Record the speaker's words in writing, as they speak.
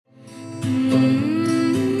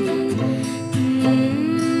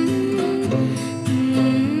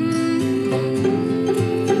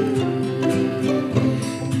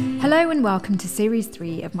and welcome to Series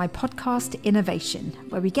 3 of my podcast Innovation,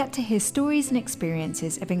 where we get to hear stories and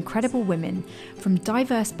experiences of incredible women from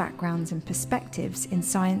diverse backgrounds and perspectives in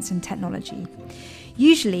science and technology.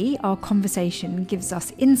 Usually, our conversation gives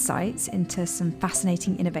us insights into some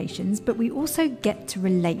fascinating innovations, but we also get to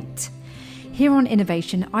relate. Here on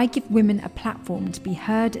Innovation, I give women a platform to be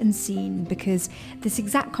heard and seen because this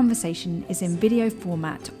exact conversation is in video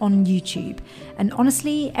format on YouTube. And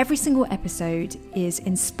honestly, every single episode is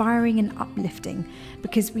inspiring and uplifting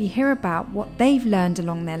because we hear about what they've learned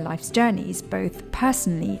along their life's journeys, both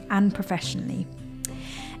personally and professionally.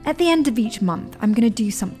 At the end of each month, I'm going to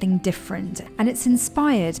do something different, and it's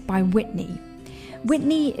inspired by Whitney.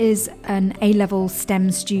 Whitney is an A-level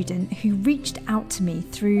STEM student who reached out to me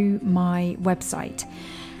through my website,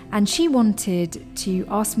 and she wanted to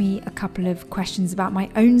ask me a couple of questions about my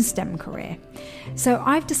own STEM career. So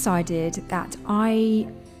I've decided that I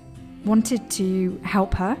wanted to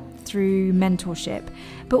help her through mentorship,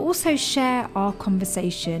 but also share our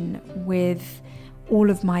conversation with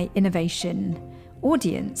all of my innovation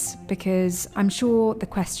audience, because I'm sure the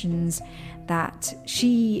questions that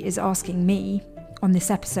she is asking me on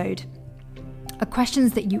this episode are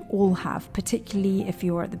questions that you all have, particularly if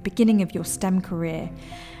you're at the beginning of your STEM career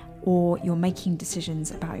or you're making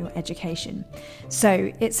decisions about your education.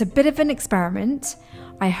 So it's a bit of an experiment.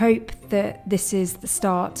 I hope that this is the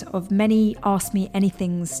start of many Ask Me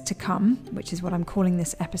Anythings to come, which is what I'm calling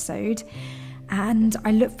this episode. And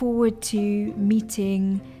I look forward to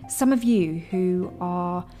meeting some of you who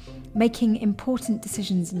are making important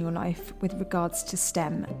decisions in your life with regards to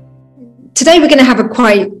STEM. Today we're going to have a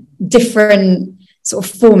quite different sort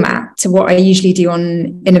of format to what I usually do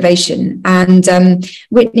on Innovation. And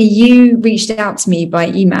Whitney, you reached out to me by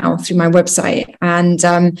email through my website. And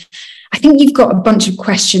I think you've got a bunch of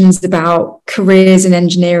questions about careers in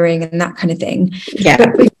engineering and that kind of thing. Yeah.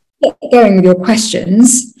 But before we get going with your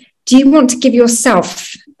questions, do you want to give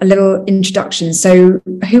yourself a little introduction? So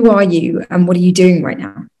who are you and what are you doing right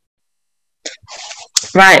now?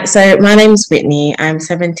 Right, so my name's Whitney. I'm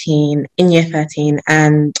 17 in year 13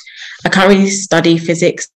 and I currently study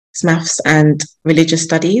physics, maths and religious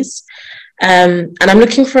studies. And I'm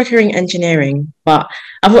looking for a career in engineering, but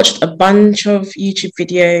I've watched a bunch of YouTube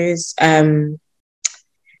videos,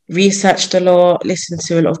 researched a lot, listened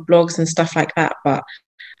to a lot of blogs and stuff like that, but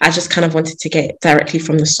I just kind of wanted to get it directly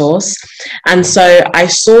from the source. And so I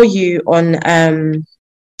saw you on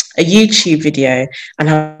a YouTube video and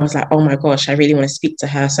I was like, oh my gosh, I really want to speak to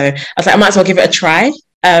her. So I was like, I might as well give it a try.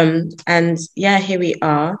 And yeah, here we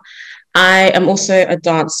are. I am also a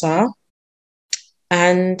dancer.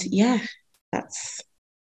 And yeah, that's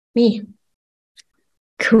me.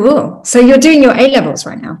 Cool. So you're doing your A-levels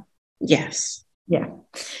right now? Yes. Yeah.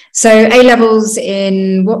 So A-levels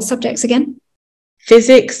in what subjects again?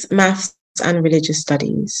 Physics, maths and religious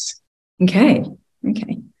studies. Okay.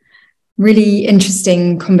 Really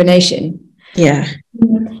interesting combination. Yeah.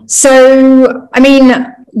 So, I mean,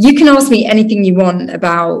 you can ask me anything you want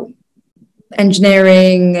about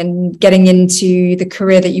engineering and getting into the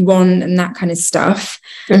career that you want and that kind of stuff.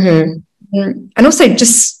 Mm-hmm. And also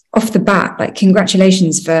just off the bat, like,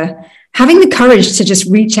 congratulations for having the courage to just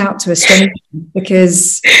reach out to a stranger,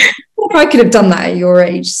 because I could have done that at your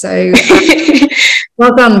age. So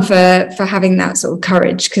well done for having that sort of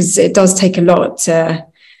courage, because it does take a lot to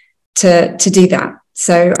do that.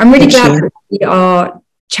 So I'm really glad that we are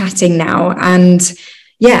chatting now. And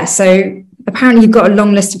yeah, so apparently you've got a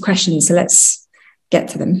long list of questions, so let's get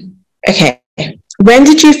to them. Okay. When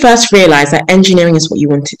did you first realize that engineering is what you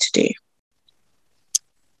wanted to do?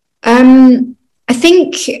 I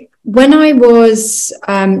think when I was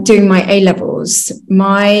doing my A-levels,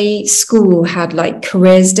 my school had like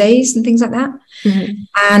careers days and things like that. Mm-hmm.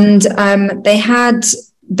 And they had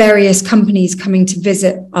various companies coming to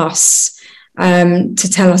visit us to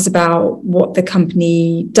tell us about what the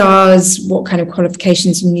company does, what kind of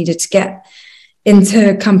qualifications we needed to get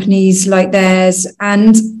into companies like theirs.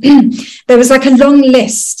 And there was like a long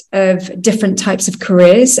list of different types of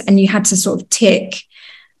careers, and you had to sort of tick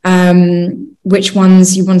which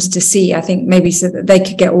ones you wanted to see, I think maybe so that they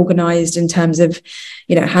could get organized in terms of,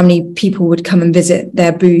 you know, how many people would come and visit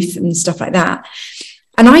their booth and stuff like that.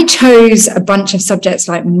 And I chose a bunch of subjects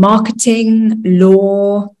like marketing,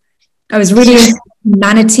 law. I was really into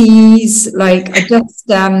humanities. Like I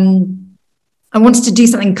just, I wanted to do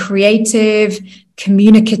something creative,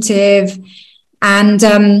 communicative. And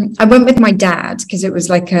I went with my dad because it was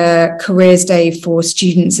like a careers day for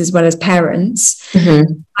students as well as parents.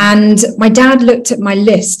 Mm-hmm. And my dad looked at my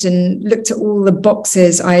list and looked at all the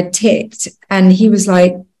boxes I had ticked. And he was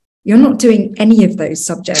like, "You're not doing any of those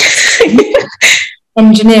subjects."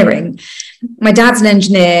 engineering. My dad's an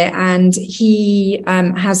engineer, and he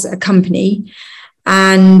has a company,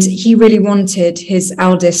 and he really wanted his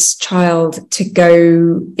eldest child to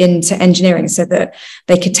go into engineering so that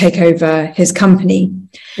they could take over his company.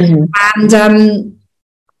 And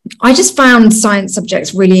I just found science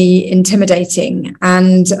subjects really intimidating,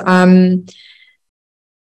 and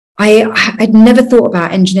I'd never thought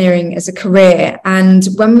about engineering as a career. And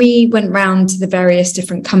when we went round to the various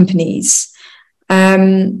different companies,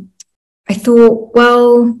 I thought,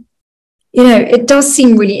 well, you know, it does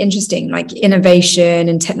seem really interesting, like innovation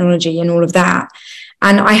and technology and all of that.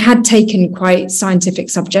 And I had taken quite scientific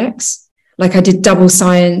subjects, like I did double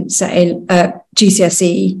science at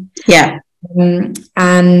GCSE. Yeah.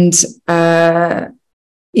 And,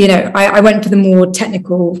 you know, I went for the more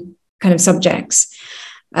technical kind of subjects.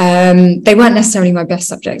 They weren't necessarily my best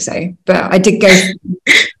subjects, though, but I did go.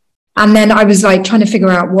 And then I was like trying to figure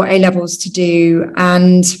out what A-levels to do.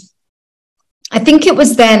 And I think it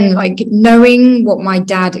was then like knowing what my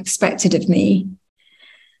dad expected of me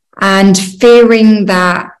and fearing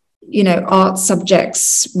that, you know, art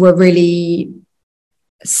subjects were really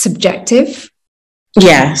subjective.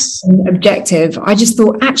 Yes. And objective. I just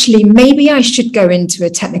thought, actually, maybe I should go into a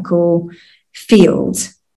technical field.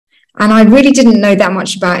 And I really didn't know that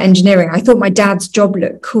much about engineering. I thought my dad's job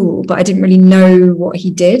looked cool, but I didn't really know what he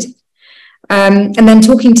did. And then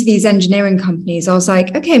talking to these engineering companies, I was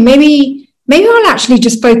like, okay, maybe I'll actually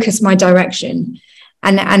just focus my direction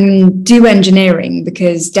and do engineering,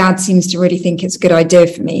 because dad seems to really think it's a good idea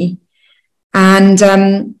for me. And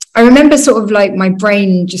I remember sort of like my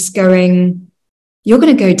brain just going, you're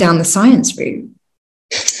going to go down the science route.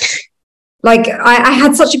 Like I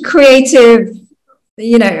had such a creative,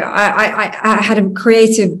 you know, I had a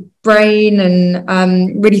creative brain,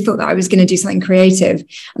 and really thought that I was going to do something creative.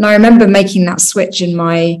 And I remember making that switch in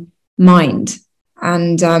my mind,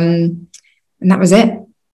 and that was it.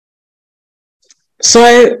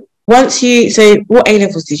 So what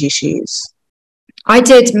A-levels did you choose? I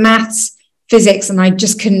did maths, physics, and I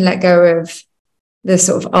just couldn't let go of the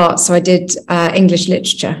sort of art. So I did English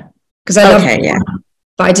literature, because I loved it,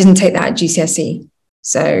 but I didn't take that at GCSE.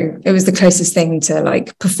 So it was the closest thing to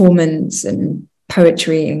like performance and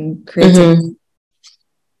poetry and creativity.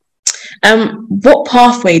 What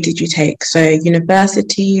pathway did you take? So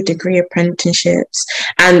university, degree, apprenticeships,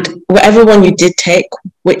 and whatever one you did take,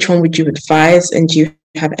 which one would you advise? And do you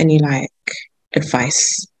have any like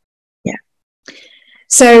advice? Yeah.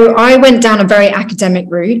 So I went down a very academic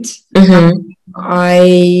route.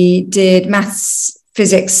 I did maths,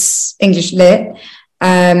 physics, English lit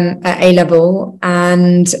at A-level,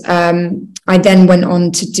 and I then went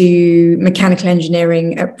on to do mechanical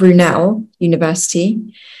engineering at Brunel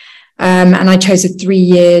University, and I chose a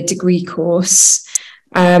 3-year degree course,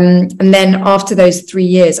 and then after those 3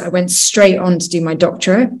 years I went straight on to do my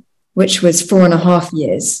doctorate, which was 4.5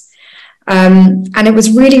 years, and it was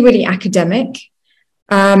really, really academic.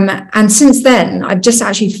 And since then, I've just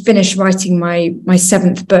actually finished writing my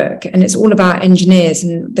 7th book, and it's all about engineers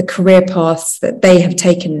and the career paths that they have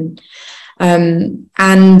taken.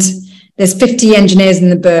 And there's 50 engineers in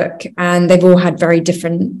the book, and they've all had very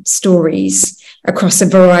different stories across a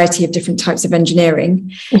variety of different types of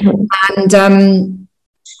engineering. And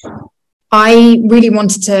I really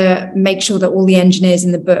wanted to make sure that all the engineers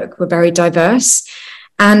in the book were very diverse.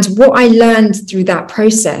 And what I learned through that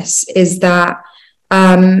process is that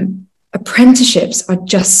apprenticeships are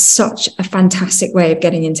just such a fantastic way of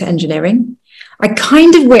getting into engineering. I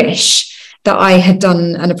kind of wish that I had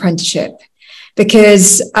done an apprenticeship,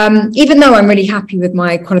 because even though I'm really happy with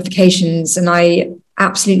my qualifications and I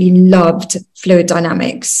absolutely loved fluid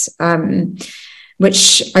dynamics,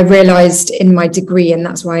 which I realized in my degree, and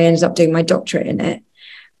that's why I ended up doing my doctorate in it.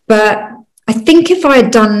 But I think if I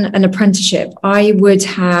had done an apprenticeship, I would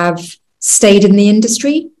have stayed in the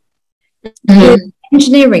industry.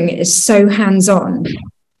 Engineering is so hands-on,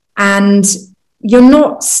 and you're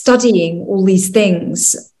not studying all these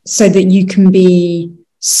things so that you can be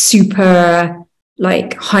super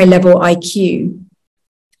like high level IQ.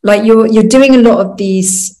 Like you're doing a lot of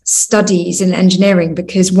these studies in engineering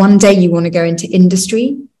because one day you want to go into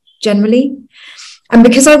industry generally. And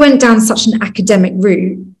because I went down such an academic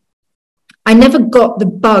route, I never got the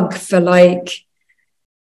bug for like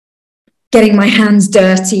getting my hands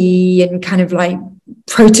dirty and kind of like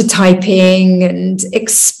prototyping and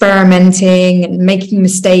experimenting and making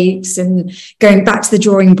mistakes and going back to the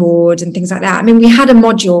drawing board and things like that. I mean, we had a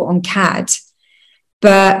module on CAD,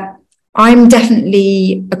 but I'm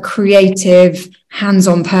definitely a creative,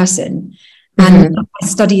 hands-on person, and my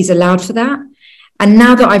studies allowed for that. And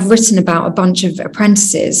now that I've written about a bunch of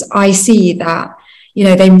apprentices, I see that, You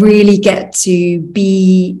know, they really get to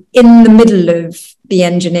be in the middle of the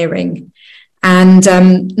engineering. And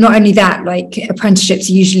not only that, like apprenticeships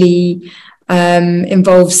usually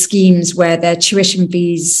involve schemes where their tuition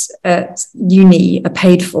fees at uni are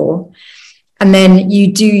paid for. And then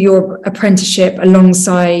you do your apprenticeship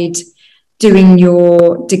alongside doing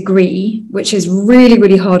your degree, which is really,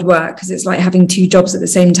 really hard work because it's like having two jobs at the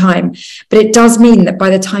same time. But it does mean that by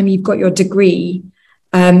the time you've got your degree,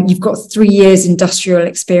 you've got 3 years industrial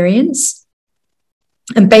experience.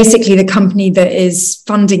 And basically the company that is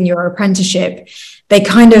funding your apprenticeship, they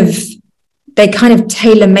kind of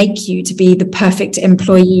tailor make you to be the perfect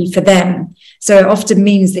employee for them. So it often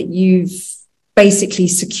means that you've basically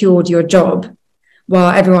secured your job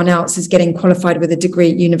while everyone else is getting qualified with a degree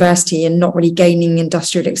at university and not really gaining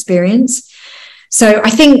industrial experience. So I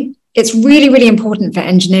think it's really, really important for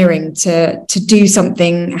engineering to do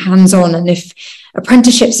something hands-on. And if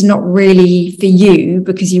apprenticeships are not really for you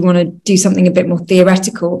because you want to do something a bit more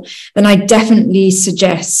theoretical, then I definitely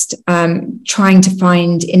suggest trying to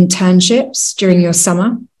find internships during your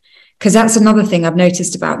summer, because that's another thing I've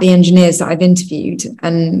noticed about the engineers that I've interviewed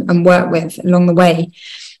and worked with along the way,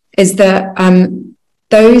 is that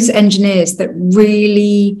those engineers that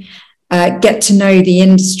really get to know the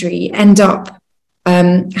industry end up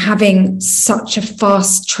having such a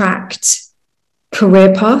fast-tracked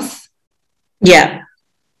career path. Yeah,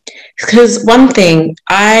 because one thing,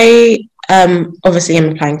 I obviously am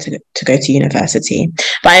applying to go to university,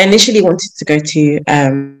 but I initially wanted to go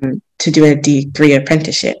to do a degree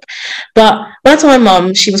apprenticeship. But when I told my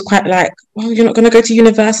mum, she was quite like, well, you're not going to go to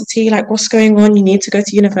university? Like, what's going on? You need to go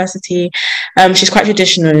to university. She's quite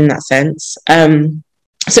traditional in that sense.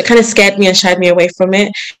 So it kind of scared me and shied me away from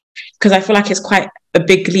it, because I feel like it's quite a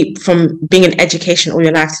big leap from being in education all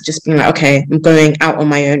your life to just being like, okay, I'm going out on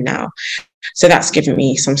my own now. So that's given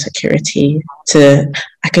me some security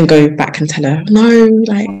I can go back and tell her, no,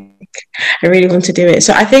 like, I really want to do it.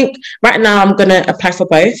 So I think right now I'm going to apply for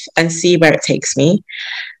both and see where it takes me.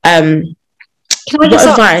 Can I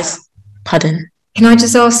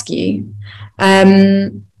just ask you,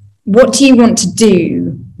 what do you want to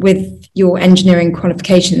do with your engineering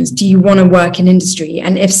qualifications? Do you want to work in industry?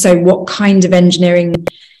 And if so, what kind of engineering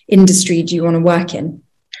industry do you want to work in?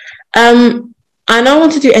 I know I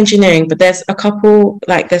want to do engineering, but there's a couple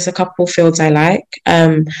fields I like.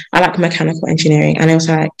 I like mechanical engineering, and I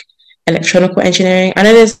also like electronical engineering. I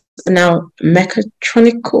know there's now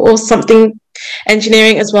mechatronical or something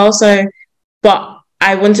engineering as well. So, but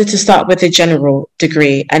I wanted to start with a general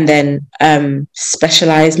degree and then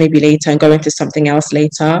specialize maybe later and go into something else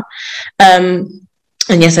later. And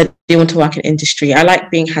yes, I do want to work in industry. I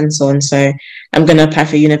like being hands-on, so I'm going to apply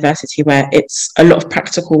for university where it's a lot of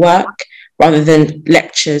practical work rather than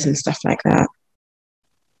lectures and stuff like that.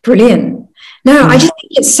 Brilliant. No, I just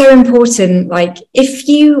think it's so important. Like, if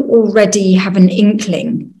you already have an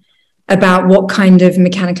inkling about what kind of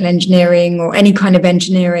mechanical engineering or any kind of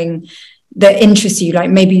engineering that interests you, like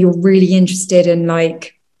maybe you're really interested in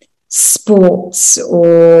like sports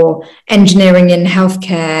or engineering in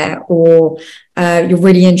healthcare, or you're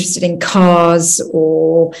really interested in cars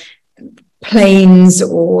or planes,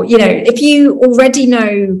 or, you know, if you already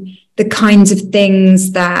know the kinds of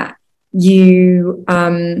things that you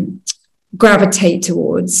gravitate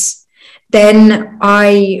towards, then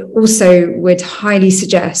I also would highly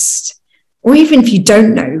suggest, or even if you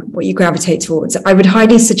don't know what you gravitate towards, I would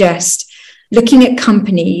highly suggest looking at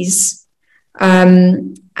companies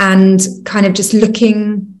and kind of just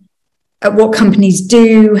looking at what companies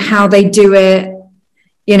do, how they do it.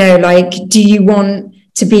 You know, like, do you want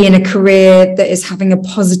to be in a career that is having a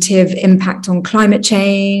positive impact on climate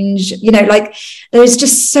change? You know, like, there's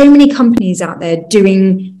just so many companies out there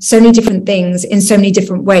doing so many different things in so many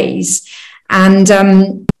different ways.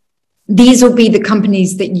 And these will be the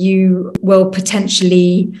companies that you will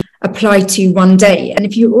potentially apply to one day. And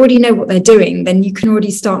if you already know what they're doing, then you can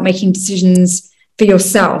already start making decisions for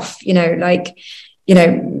yourself, you know, like, you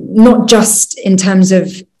know, not just in terms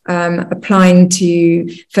of applying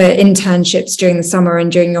for internships during the summer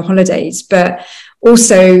and during your holidays, but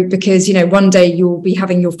also because, you know, one day you'll be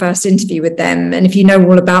having your first interview with them. And if you know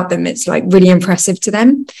all about them, it's like really impressive to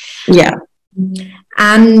them. Yeah.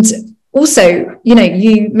 And also, you know,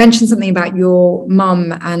 you mentioned something about your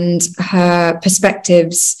mum and her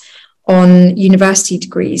perspectives on university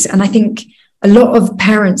degrees. And I think a lot of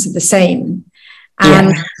parents are the same.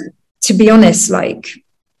 And to be honest, like,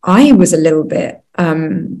 I was a little bit I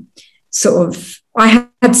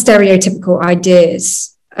had stereotypical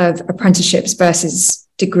ideas of apprenticeships versus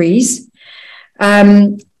degrees.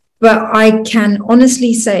 But I can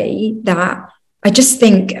honestly say that I just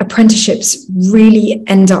think apprenticeships really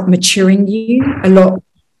end up maturing you a lot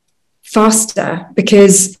faster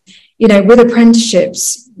because, you know, with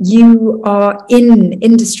apprenticeships, you are in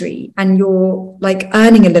industry and you're like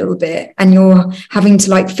earning a little bit and you're having to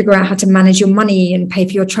like figure out how to manage your money and pay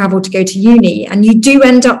for your travel to go to uni. And you do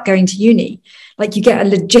end up going to uni, like you get a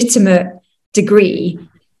legitimate degree.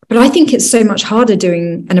 But I think it's so much harder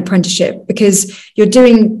doing an apprenticeship because you're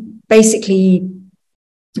doing basically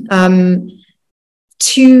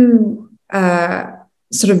two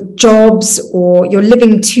sort of jobs, or you're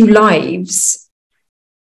living two lives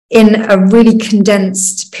in a really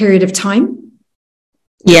condensed period of time.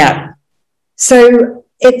 Yeah. So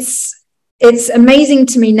it's amazing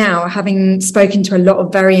to me now, having spoken to a lot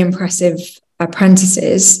of very impressive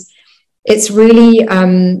apprentices. It's really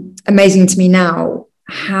amazing to me now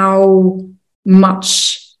how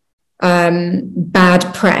much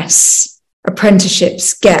bad press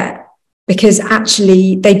apprenticeships get, because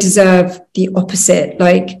actually they deserve the opposite,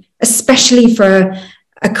 like especially for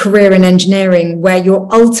a career in engineering where your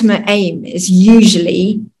ultimate aim is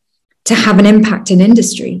usually to have an impact in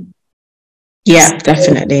industry. Yeah,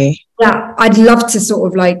 definitely. Yeah, I'd love to sort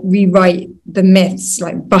of like rewrite the myths,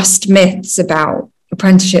 like bust myths about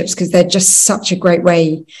apprenticeships, because they're just such a great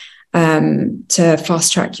way to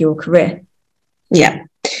fast track your career. Yeah.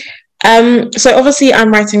 So obviously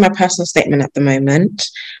I'm writing my personal statement at the moment.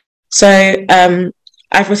 So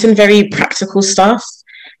I've written very practical stuff.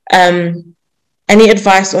 Any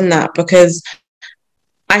advice on that? Because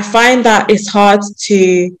I find that it's hard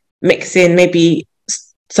to mix in maybe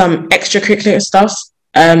some extracurricular stuff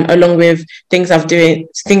along with things I've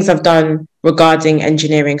done regarding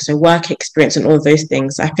engineering, so work experience and all of those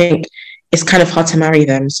things. I think it's kind of hard to marry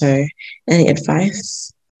them. So any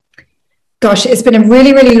advice? Gosh, it's been a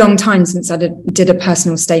really, really long time since I did a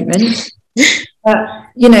personal statement.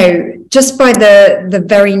 You know, just by the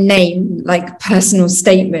very name, like personal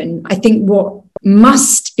statement, I think what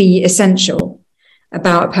must be essential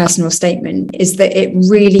about a personal statement is that it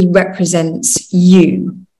really represents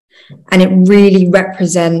you, and it really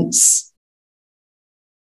represents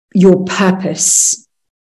your purpose.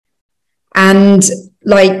 And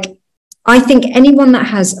like, I think anyone that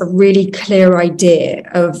has a really clear idea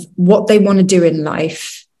of what they want to do in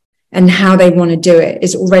life and how they want to do it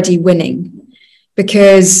is already winning.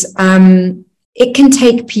 Because it can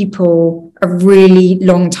take people a really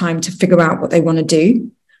long time to figure out what they want to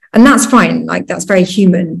do. And that's fine. Like, that's very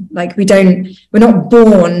human. Like, we're not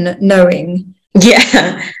born knowing.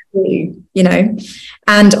 Yeah. You know,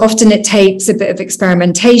 and often it takes a bit of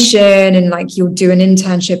experimentation, and like you'll do an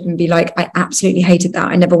internship and be like, I absolutely hated that.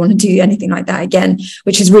 I never want to do anything like that again,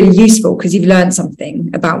 which is really useful because you've learned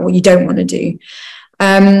something about what you don't want to do.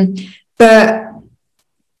 But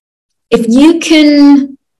if you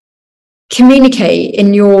can communicate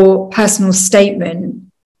in your personal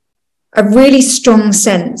statement a really strong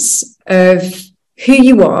sense of who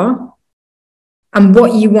you are and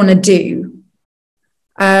what you want to do,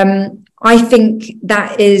 I think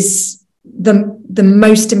that is the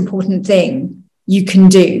most important thing you can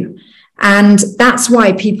do. And that's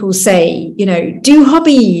why people say, you know, do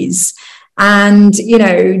hobbies and, you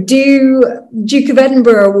know, do Duke of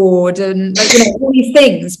Edinburgh Award and, like, you know, all these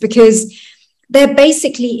things, because they're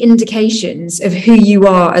basically indications of who you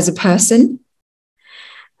are as a person.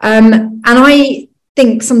 And I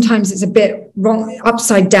think sometimes it's a bit wrong,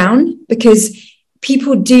 upside down, because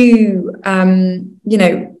people do, you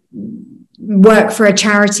know, work for a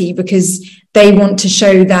charity because they want to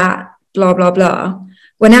show that blah, blah, blah.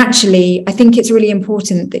 When actually, I think it's really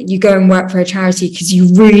important that you go and work for a charity because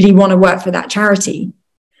you really want to work for that charity.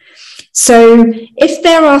 So if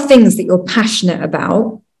there are things that you're passionate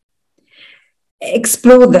about,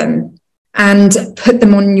 explore them and put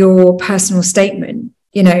them on your personal statement.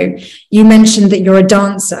 You know, you mentioned that you're a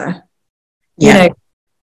dancer. Yeah. You know,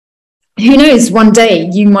 who knows, one day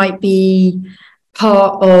you might be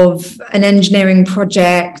part of an engineering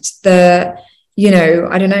project that, you know,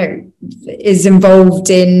 I don't know, is involved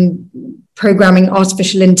in programming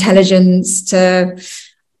artificial intelligence to,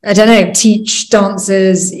 I don't know, teach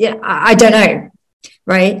dancers. Yeah, I don't know,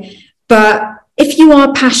 right? But if you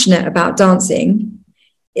are passionate about dancing,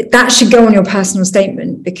 that should go on your personal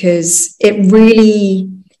statement because it really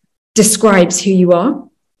describes who you are.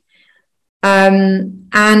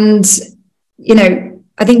 And, you know,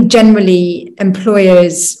 I think generally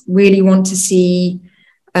employers really want to see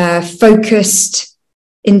focused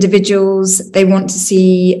individuals. They want to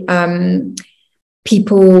see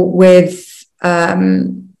people with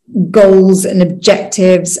goals and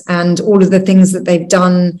objectives, and all of the things that they've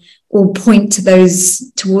done all point to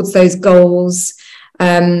towards those goals.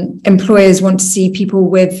 Employers want to see people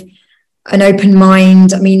with an open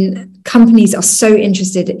mind. I mean, companies are so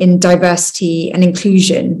interested in diversity and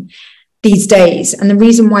inclusion these days. And the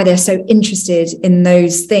reason why they're so interested in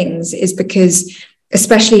those things is because,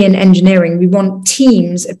 especially in engineering, we want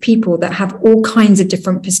teams of people that have all kinds of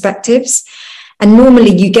different perspectives. And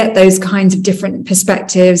normally you get those kinds of different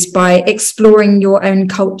perspectives by exploring your own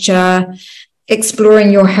culture,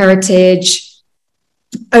 exploring your heritage,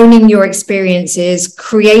 owning your experiences,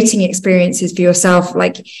 creating experiences for yourself,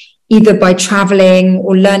 like either by traveling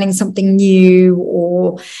or learning something new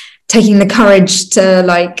or taking the courage to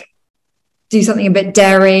like do something a bit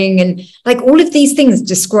daring. And like all of these things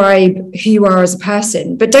describe who you are as a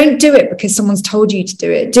person. But don't do it because someone's told you to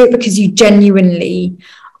do it. Do it because you genuinely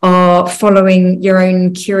are following your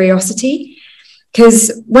own curiosity.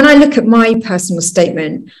 Because when I look at my personal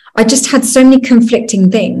statement, I just had so many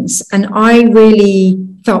conflicting things, and I really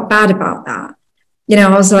felt bad about that. You know,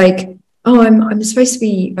 I was like, oh, I'm supposed to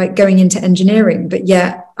be like going into engineering, but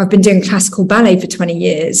yet I've been doing classical ballet for 20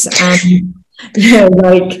 years. And, you know,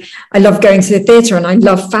 like I love going to the theatre and I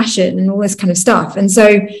love fashion and all this kind of stuff. And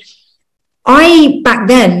so I, back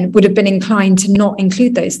then, would have been inclined to not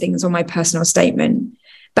include those things on my personal statement.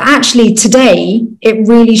 But actually today, it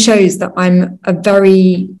really shows that I'm a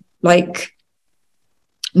very like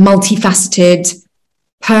multifaceted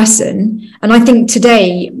person. And I think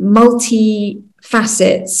today,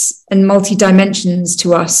 multi-facets and multi-dimensions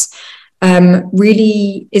to us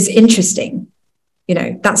really is interesting. You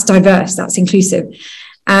know, that's diverse, that's inclusive.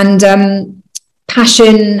 And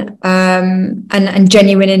passion and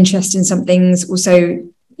genuine interest in some things also,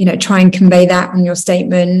 you know, try and convey that on your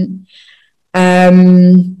statement.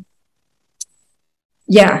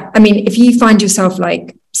 Yeah, I mean, if you find yourself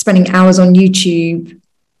like spending hours on YouTube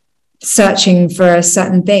searching for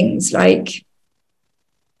certain things, like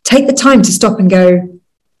take the time to stop and go,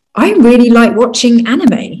 I really like watching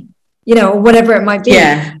anime, you know, or whatever it might be.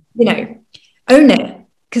 Yeah. You know, own it,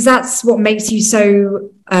 because that's what makes you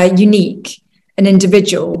so unique and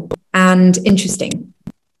individual and interesting.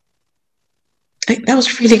 That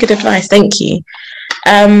was really good advice. Thank you.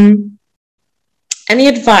 Any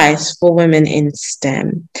advice for women in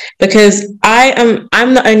STEM? Because I'm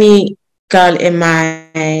the only girl in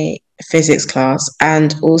my physics class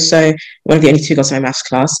and also one of the only two girls in my maths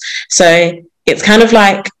class. So it's kind of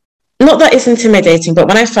like, not that it's intimidating, but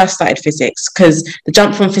when I first started physics, because the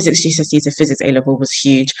jump from physics GCSE to physics A-level was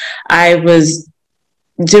huge, I didn't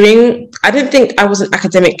think I wasn't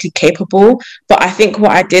academically capable, but I think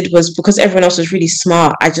what I did was, because everyone else was really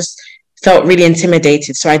smart, I just felt really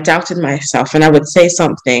intimidated. So I doubted myself, and I would say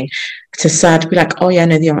something to Sir to be like, oh yeah, I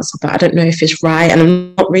know the answer, but I don't know if it's right and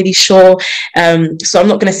I'm not really sure. So I'm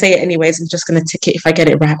not going to say it anyways. I'm just going to tick it if I get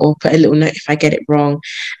it right, or put a little note if I get it wrong.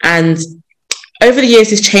 And over the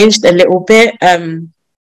years it's changed a little bit,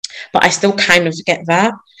 but I still kind of get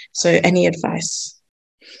that. So any advice?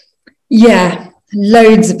 Yeah,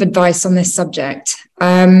 loads of advice on this subject.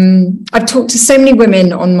 I've talked to so many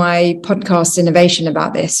women on my podcast Innovation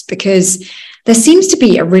about this, because there seems to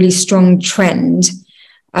be a really strong trend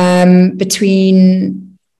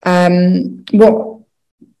between what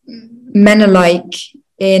men are like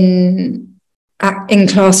in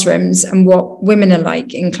classrooms and what women are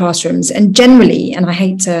like in classrooms. And generally, and I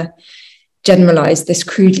hate to generalize this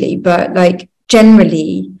crudely, but like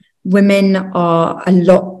generally women are a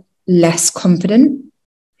lot less confident.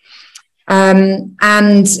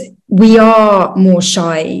 And we are more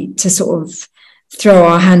shy to sort of throw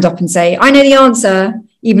our hand up and say, I know the answer,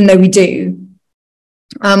 even though we do.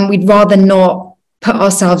 We'd rather not put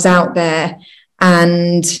ourselves out there,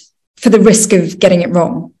 and for the risk of getting it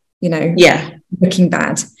wrong, you know, looking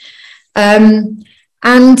bad. And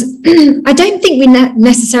I don't think we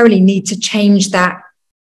necessarily need to change that,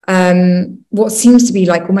 what seems to be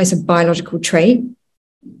like almost a biological trait.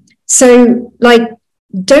 So like,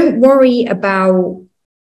 don't worry about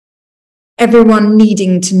everyone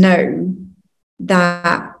needing to know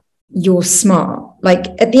that you're smart. Like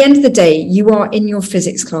at the end of the day, you are in your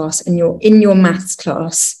physics class and you're in your maths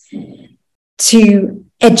class to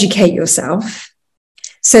educate yourself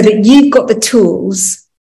so that you've got the tools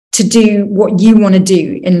to do what you want to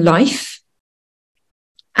do in life.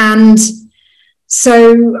 And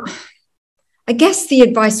so I guess the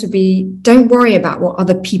advice would be, don't worry about what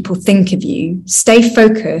other people think of you. Stay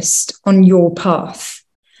focused on your path.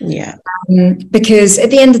 Yeah. Because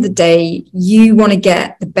at the end of the day, you want to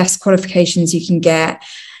get the best qualifications you can get.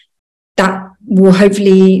 That will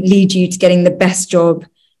hopefully lead you to getting the best job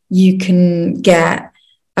you can get.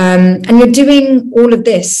 And you're doing all of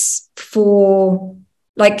this for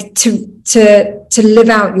like to live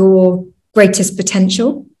out your greatest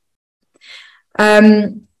potential.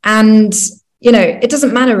 And, you know, it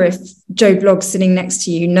doesn't matter if Joe Bloggs sitting next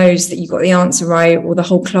to you knows that you got the answer right, or the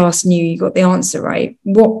whole class knew you got the answer right.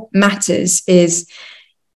 What matters is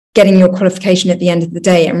getting your qualification at the end of the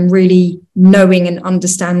day and really knowing and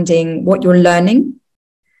understanding what you're learning.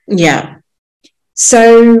 Yeah.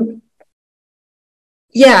 So,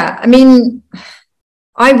 yeah, I mean,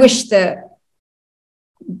 I wish that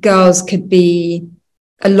girls could be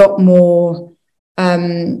a lot more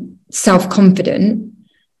self-confident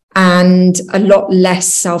and a lot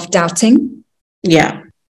less self-doubting. Yeah.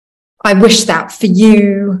 I wish that for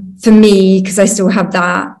you, for me, because I still have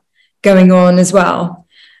that going on as well.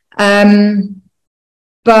 And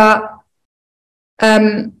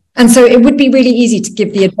so it would be really easy to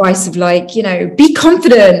give the advice of like, you know, be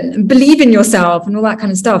confident and believe in yourself and all that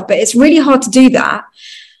kind of stuff. But it's really hard to do that.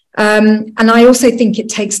 And I also think it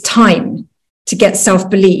takes time to get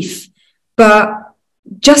self-belief. But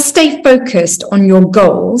just stay focused on your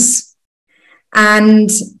goals. And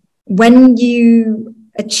when you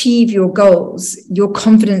achieve your goals, your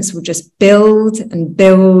confidence will just build and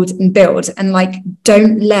build and build. And like,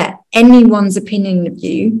 don't let anyone's opinion of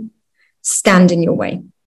you stand in your way.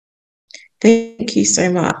 Thank you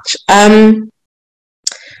so much.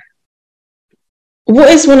 What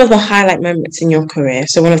is one of the highlight moments in your career?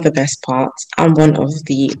 So one of the best parts and one of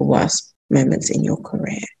the worst moments in your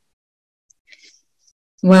career.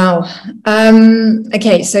 Wow.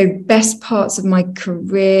 Okay, so best parts of my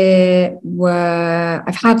career were,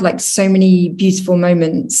 I've had like so many beautiful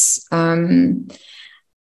moments. I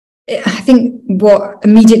think what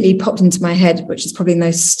immediately popped into my head, which is probably the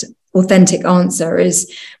most authentic answer, is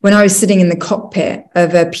when I was sitting in the cockpit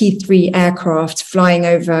of a P-3 aircraft flying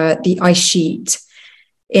over the ice sheet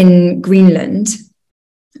in Greenland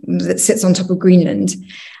that sits on top of Greenland.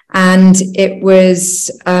 And it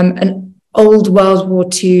was an old World War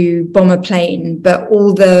II bomber plane, but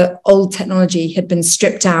all the old technology had been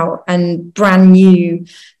stripped out and brand new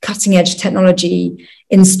cutting edge technology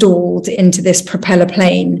installed into this propeller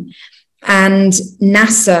plane. And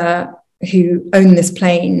NASA, who own this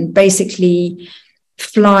plane, basically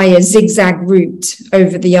fly a zigzag route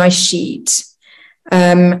over the ice sheet.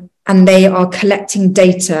 And they are collecting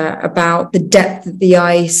data about the depth of the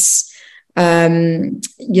ice,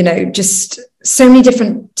 you know, just so many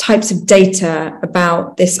different types of data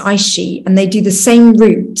about this ice sheet. And they do the same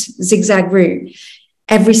route, zigzag route,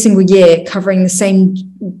 every single year, covering the same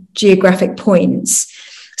geographic points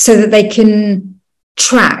so that they can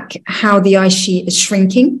track how the ice sheet is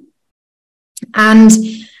shrinking. And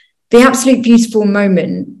the absolute beautiful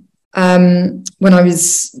moment when I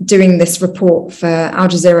was doing this report for Al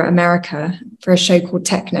Jazeera America for a show called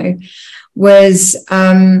Techno was,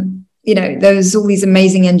 you know, there was all these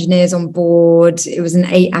amazing engineers on board. It was an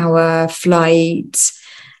 8-hour flight.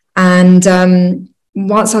 And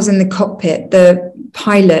whilst I was in the cockpit, the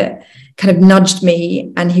pilot kind of nudged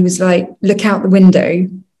me and he was like, look out the window.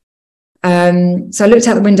 So I looked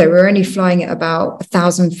out the window. We were only flying at about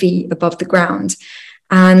 1,000 feet above the ground.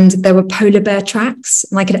 And there were polar bear tracks.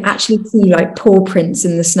 And I could actually see like paw prints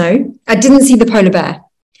in the snow. I didn't see the polar bear,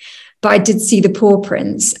 but I did see the paw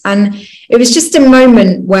prints. And it was just a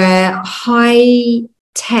moment where high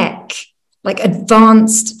tech, like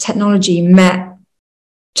advanced technology met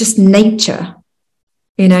just nature,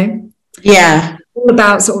 you know? Yeah. All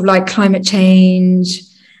about sort of like climate change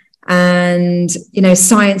and, you know,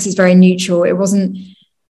 science is very neutral. It wasn't,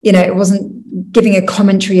 you know, it wasn't giving a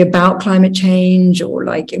commentary about climate change or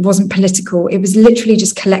like, it wasn't political. It was literally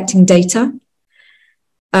just collecting data.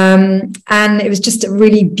 And it was just a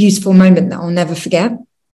really beautiful moment that I'll never forget.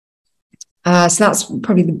 So that's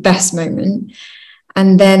probably the best moment.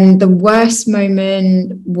 And then the worst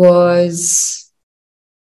moment was,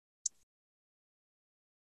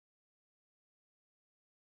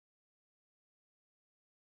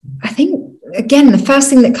 I think, again, the first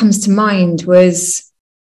thing that comes to mind was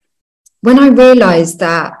when I realized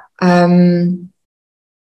that it's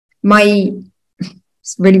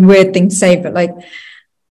a really weird thing to say, but like,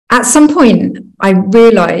 at some point, I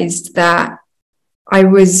realized that I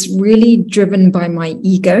was really driven by my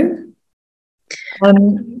ego.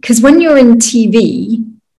 Because when you're in TV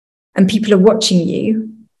and people are watching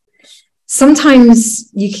you,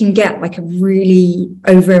 sometimes you can get like a really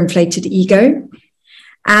overinflated ego.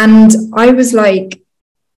 And I was like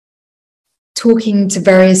talking to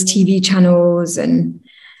various TV channels and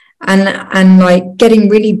like getting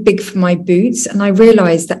really big for my boots. And I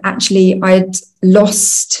realized that actually I'd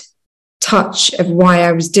lost touch of why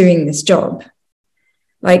I was doing this job.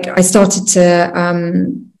 Like I started to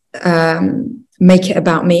make it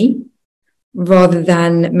about me. rather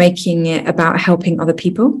than making it about helping other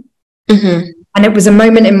people. Mm-hmm. And it was a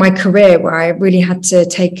moment in my career where I really had to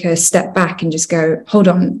take a step back and just go, hold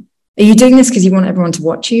on, are you doing this because you want everyone to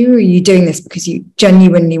watch you? Or are you doing this because you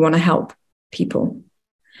genuinely want to help people?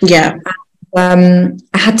 Yeah. I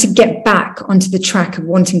had to get back onto the track of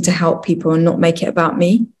wanting to help people and not make it about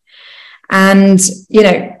me. And, you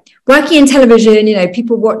know, working in television, you know,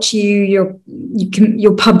 people watch you,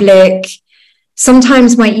 you're public.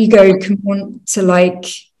 Sometimes my ego can want to like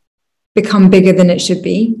become bigger than it should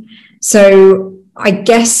be. So I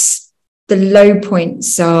guess the low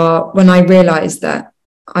points are when I realize that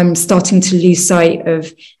I'm starting to lose sight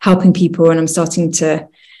of helping people, and I'm starting to,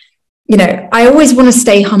 you know, I always want to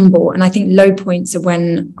stay humble. And I think low points are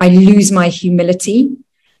when I lose my humility.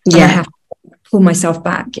 And I have to pull myself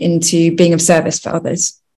back into being of service for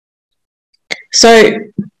others. So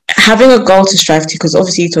having a goal to strive to, because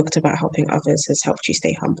obviously you talked about helping others has helped you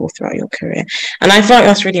stay humble throughout your career. And I feel like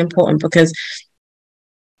that's really important, because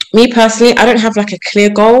me personally, I don't have like a clear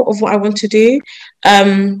goal of what I want to do.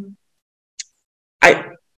 I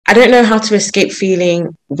don't know how to escape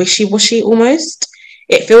feeling wishy-washy almost.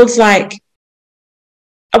 It feels like,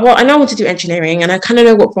 well, I know I want to do engineering and I kind of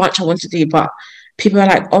know what branch I want to do, but people are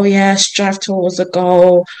like, oh yeah, strive towards a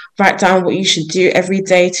goal, write down what you should do every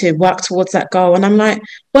day to work towards that goal. And I'm like,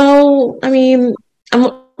 well, I mean, I'm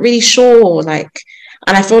not really sure. Like,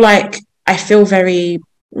 and I feel very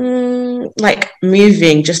like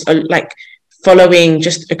moving, just like following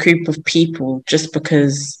just a group of people just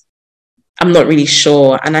because I'm not really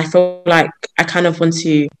sure. And I feel like I kind of want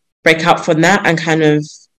to break out from that and kind of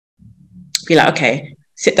be like, okay,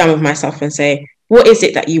 sit down with myself and say, what is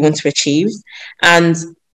it that you want to achieve? And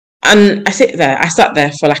I sat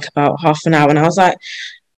there for like about half an hour, and I was like,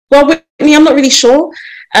 well, Whitney, I'm not really sure.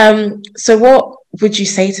 So what would you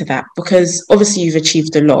say to that? Because obviously you've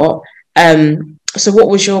achieved a lot. So what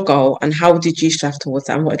was your goal, and how did you strive towards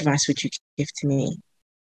that? And what advice would you give to me?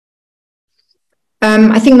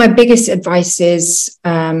 I think my biggest advice is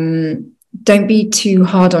don't be too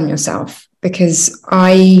hard on yourself, because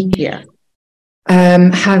I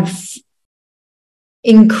have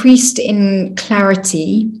increased in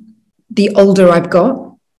clarity the older I've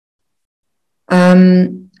got.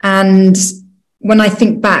 And when I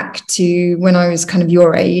think back to when I was kind of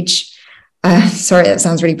your age, sorry, that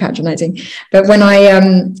sounds really patronizing, but when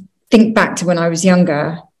I think back to when I was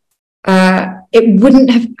younger, it wouldn't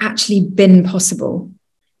have actually been possible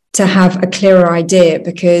to have a clearer idea,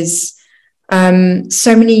 because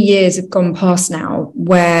so many years have gone past now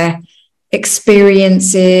where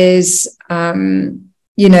experiences,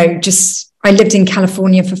 you know, just I lived in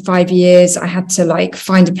California for 5 years. I had to like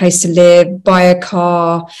find a place to live, buy a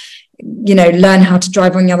car, you know, learn how to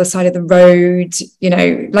drive on the other side of the road, you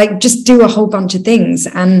know, like just do a whole bunch of things.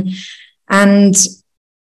 And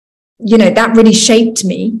you know, that really shaped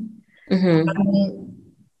me. Mm-hmm.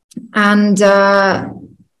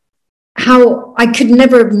 How I could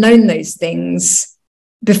never have known those things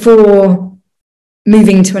before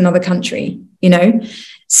moving to another country, you know?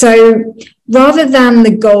 So rather than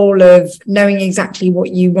the goal of knowing exactly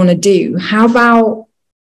what you want to do, how about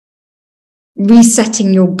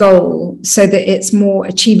resetting your goal so that it's more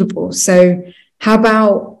achievable? So how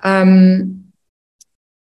about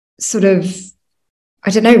sort of,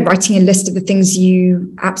 I don't know, writing a list of the things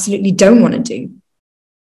you absolutely don't want to do?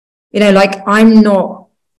 You know, like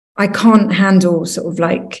I can't handle sort of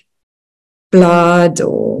like blood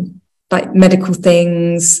or like medical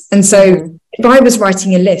things. And so if I was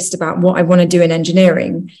writing a list about what I want to do in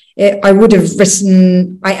engineering, I would have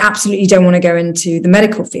written, I absolutely don't want to go into the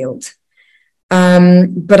medical field.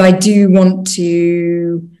 But I do want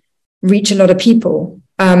to reach a lot of people,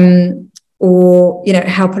 or, you know,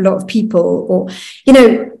 help a lot of people, or, you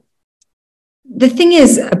know, the thing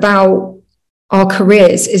is about our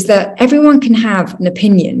careers is that everyone can have an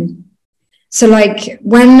opinion. So like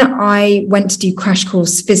when I went to do crash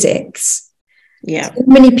course physics, so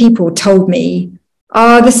many people told me,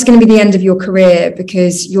 oh, this is going to be the end of your career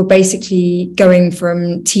because you're basically going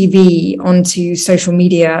from TV onto social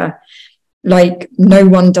media. Like no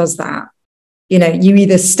one does that. You know, you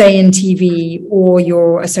either stay in TV or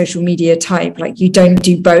you're a social media type, like you don't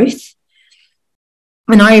do both.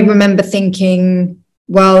 And I remember thinking,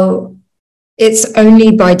 well, it's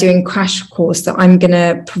only by doing crash course that I'm going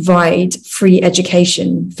to provide free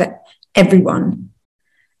education for everyone.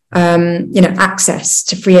 You know, access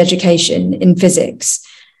to free education in physics.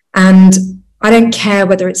 And I don't care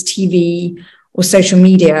whether it's TV or social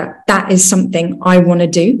media. That is something I want to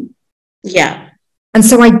do. Yeah. And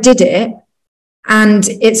so I did it. And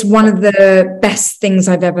it's one of the best things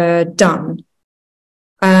I've ever done.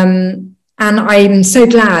 And And I'm so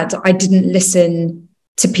glad I didn't listen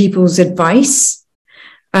to people's advice.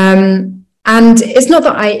 And it's not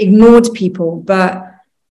that I ignored people, but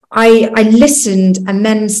I listened and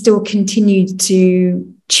then still continued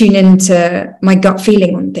to tune into my gut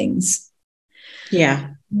feeling on things. Yeah.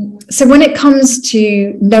 So when it comes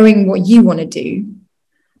to knowing what you want to do,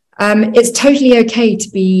 it's totally okay to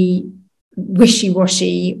be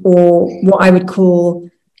wishy-washy, or what I would call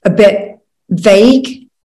a bit vague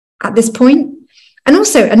at this point. And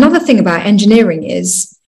also another thing about engineering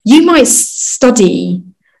is you might study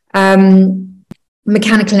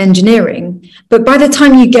mechanical engineering, but by the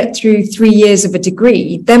time you get through 3 years of a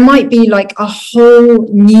degree, there might be like a whole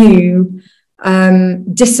new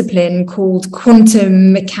discipline called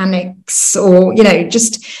quantum mechanics, or, you know,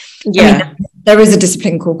 just, yeah. I mean, there is a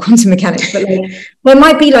discipline called quantum mechanics, but like, there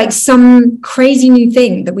might be like some crazy new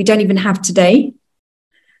thing that we don't even have today.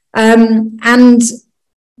 And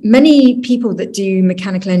many people that do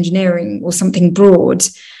mechanical engineering or something broad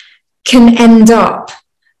can end up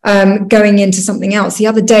going into something else. The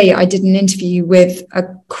other day, I did an interview with a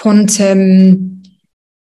quantum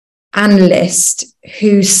analyst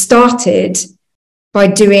who started by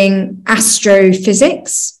doing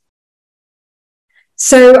astrophysics.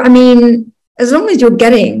 So, I mean, as long as you're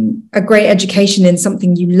getting a great education in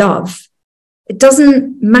something you love, it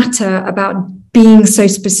doesn't matter about being so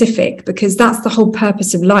specific, because that's the whole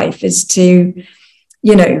purpose of life, is to,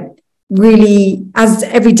 you know, really, as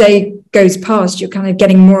every day goes past, you're kind of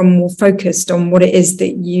getting more and more focused on what it is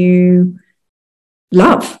that you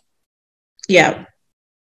love. Yeah.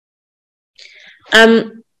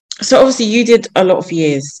 So obviously you did a lot of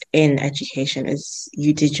years in education, as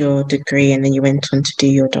you did your degree and then you went on to do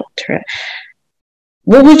your doctorate.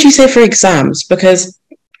 What would you say for exams? Because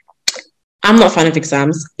I'm not a fan of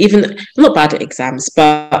exams, even I'm not bad at exams,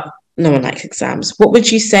 but no one likes exams. What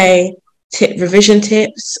would you say, revision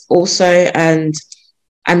tips also, and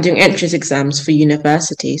I'm doing entrance exams for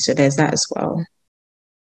university, so there's that as well.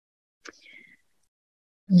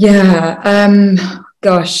 Yeah,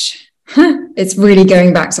 gosh, it's really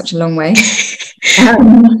going back such a long way.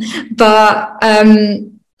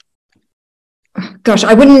 Gosh,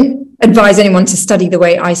 I wouldn't advise anyone to study the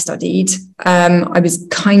way I studied. I was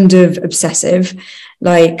kind of obsessive.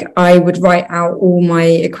 Like, I would write out all my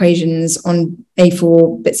equations on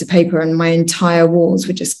A4 bits of paper, and my entire walls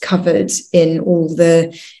were just covered in all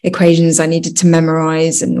the equations I needed to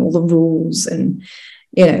memorize and all the rules and,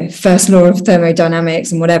 you know, first law of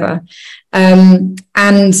thermodynamics and whatever. And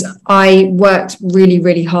I worked really,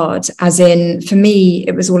 really hard, as in, for me,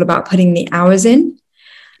 it was all about putting the hours in.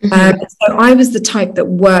 Mm-hmm. So I was the type that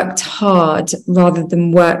worked hard rather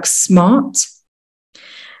than work smart.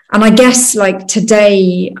 And I guess, like,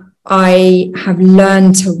 today I have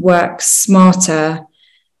learned to work smarter,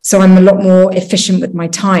 so I'm a lot more efficient with my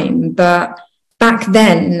time. But back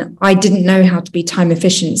then I didn't know how to be time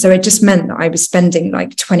efficient. So it just meant that I was spending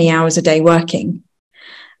like 20 hours a day working.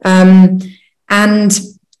 And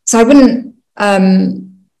so I wouldn't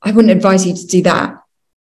advise you to do that.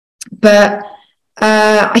 But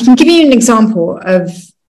I can give you an example of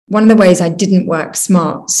one of the ways I didn't work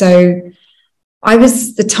smart. So I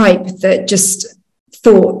was the type that just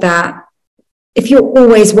thought that if you're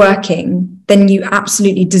always working, then you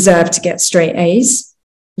absolutely deserve to get straight A's.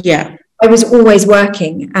 Yeah. I was always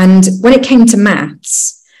working. And when it came to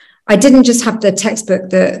maths, I didn't just have the textbook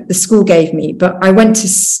that the school gave me, but I went to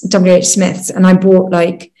WH Smith's and I bought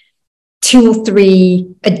like 2 or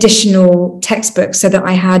 3 additional textbooks so that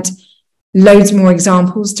I had loads more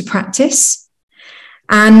examples to practice.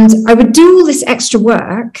 And I would do all this extra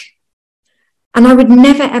work and I would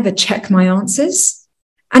never, ever check my answers.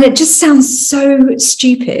 And it just sounds so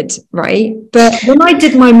stupid, right? But when I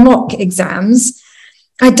did my mock exams,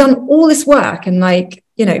 I'd done all this work and, like,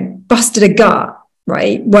 you know, busted a gut,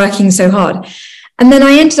 right? Working so hard. And then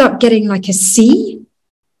I ended up getting like a C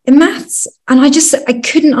in maths. And I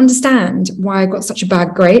couldn't understand why I got such a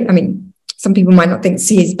bad grade. I mean, some people might not think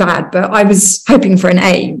C is bad, but I was hoping for an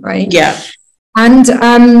A, right? Yeah. And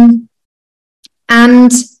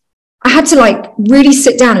I had to like really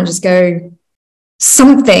sit down and just go,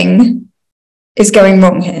 something is going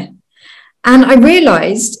wrong here. And I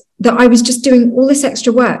realized that I was just doing all this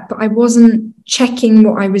extra work, but I wasn't checking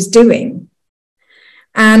what I was doing.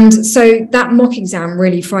 And so that mock exam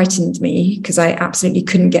really frightened me, because I absolutely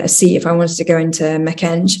couldn't get a C if I wanted to go into Mech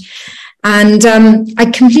Eng. And I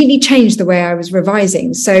completely changed the way I was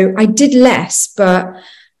revising. So I did less, but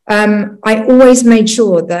I always made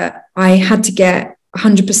sure that I had to get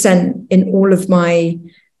 100% in all of my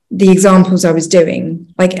the examples I was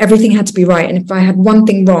doing. Like everything had to be right. And if I had one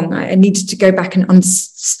thing wrong, I needed to go back and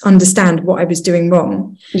understand what I was doing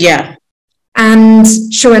wrong. Yeah. And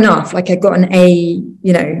sure enough, like I got an A,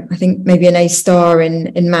 you know, I think maybe an A star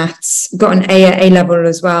in maths, got an A at A level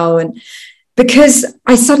as well. And because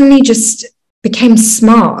I suddenly just became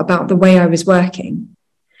smart about the way I was working.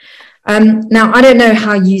 Now, I don't know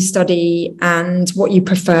how you study and what you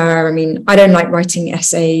prefer. I mean, I don't like writing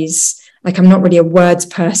essays. Like I'm not really a words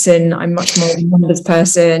person. I'm much more a numbers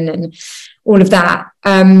person and all of that.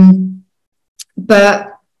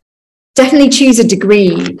 But definitely choose a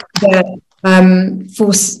degree that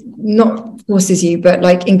not forces you, but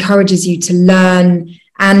like encourages you to learn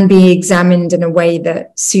and be examined in a way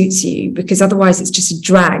that suits you, because otherwise it's just a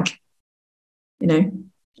drag, you know?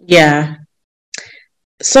 Yeah.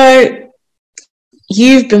 So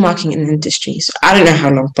you've been working in the industry, so I don't know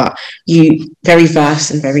how long, but you very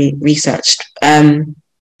versed and very researched. Is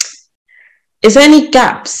there any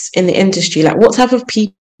gaps in the industry? Like what type of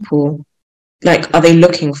people like are they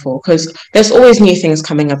looking for? Because there's always new things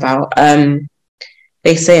coming about.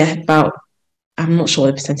 They say about, I'm not sure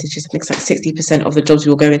the percentages, I think it's like 60% of the jobs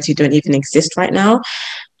we'll go into don't even exist right now.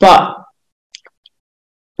 But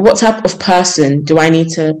what type of person do I need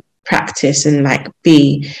to practice and like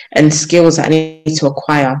be, and skills that I need to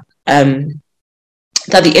acquire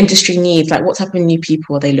that the industry needs? Like what type of new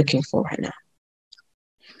people are they looking for right now?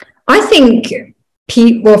 I think,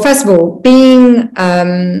 well, first of all, being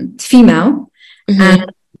female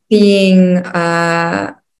and being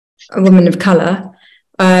a woman of colour,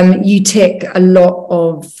 you tick a lot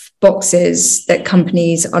of boxes that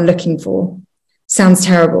companies are looking for. Sounds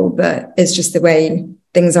terrible, but it's just the way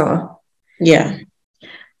things are. Yeah.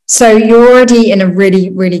 So you're already in a really,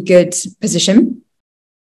 really good position.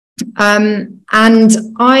 And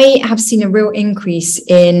I have seen a real increase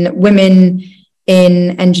in women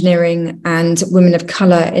in engineering and women of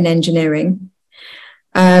colour in engineering.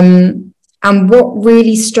 And what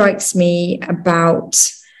really strikes me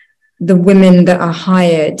about the women that are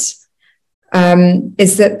hired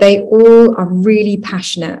is that they all are really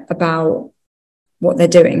passionate about what they're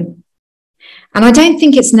doing. And I don't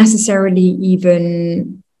think it's necessarily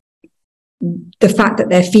even the fact that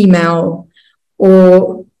they're female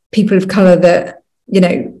or people of colour that, you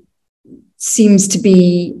know, seems to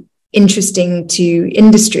be interesting to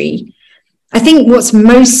industry. I think what's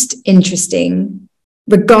most interesting,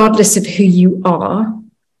 regardless of who you are,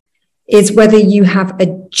 is whether you have a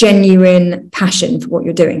genuine passion for what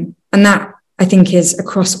you're doing. And that, I think, is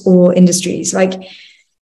across all industries. Like,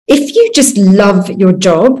 if you just love your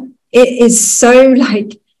job, it is so,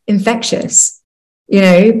 like, infectious. You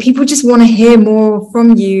know, people just want to hear more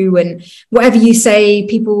from you, and whatever you say,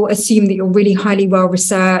 people assume that you're really highly well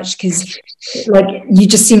researched because, like, you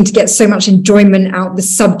just seem to get so much enjoyment out of the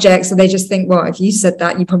subject. So they just think, well, if you said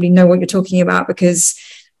that, you probably know what you're talking about because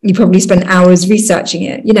you probably spent hours researching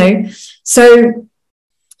it, you know. So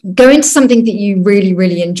go into something that you really,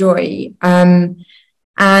 really enjoy, and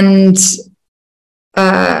you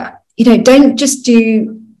know, don't just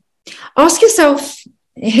do. Ask yourself.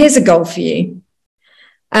 Here's a goal for you.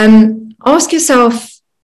 Ask yourself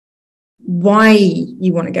why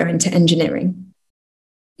you want to go into engineering.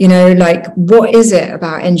 You know, like, what is it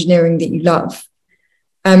about engineering that you love?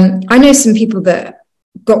 I know some people that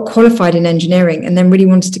got qualified in engineering and then really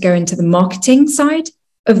wanted to go into the marketing side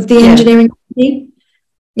of the engineering company.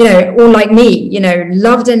 You know, or like me, you know,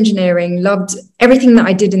 loved engineering, loved everything that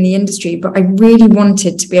I did in the industry, but I really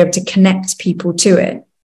wanted to be able to connect people to it.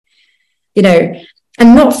 You know,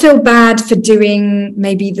 and not feel bad for doing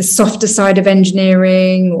maybe the softer side of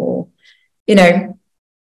engineering, or, you know,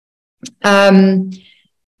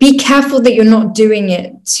 be careful that you're not doing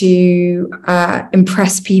it to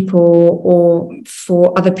impress people or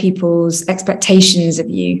for other people's expectations of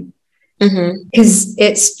you, because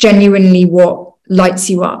it's genuinely what lights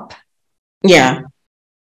you up. Yeah.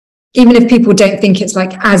 Even if people don't think it's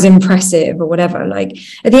like as impressive or whatever, like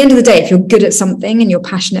at the end of the day, if you're good at something and you're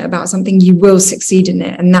passionate about something, you will succeed in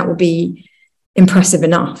it, and that will be impressive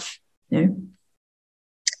enough. You know?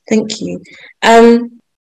 Thank you.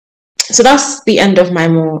 So that's the end of my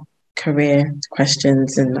more career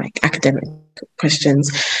questions and like academic questions.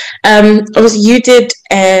 Obviously, you did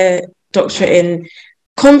a doctorate in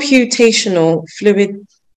computational fluid.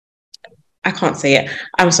 I can't say it.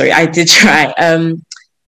 I'm sorry. I did try.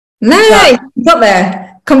 No, you got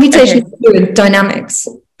there. Computational fluid dynamics.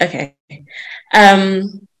 Okay.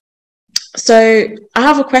 So I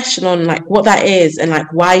have a question on like what that is and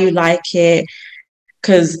like why you like it,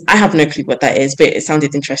 because I have no clue what that is, but it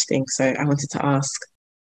sounded interesting, so I wanted to ask.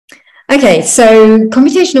 Okay, so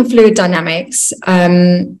computational fluid dynamics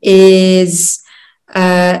is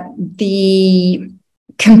the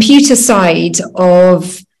computer side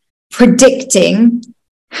of predicting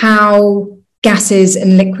how gases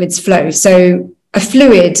and liquids flow. So a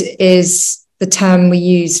fluid is the term we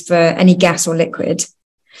use for any gas or liquid.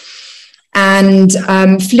 And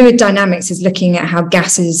fluid dynamics is looking at how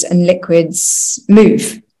gases and liquids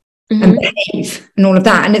move and behave and all of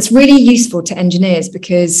that. And it's really useful to engineers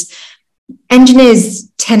because engineers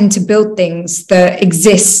tend to build things that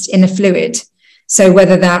exist in a fluid. So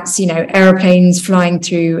whether that's, airplanes flying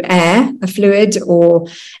through air, a fluid, or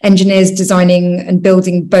engineers designing and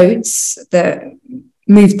building boats that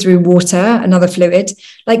move through water, another fluid,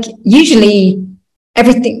 like usually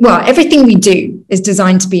everything we do is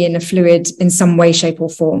designed to be in a fluid in some way, shape, or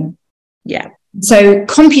form. Yeah. So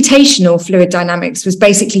computational fluid dynamics was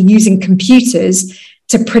basically using computers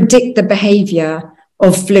to predict the behavior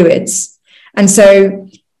of fluids. And so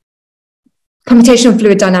computational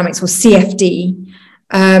fluid dynamics, or CFD,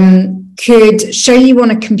 could show you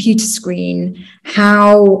on a computer screen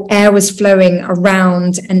how air was flowing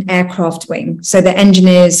around an aircraft wing. So the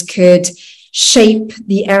engineers could shape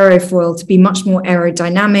the aerofoil to be much more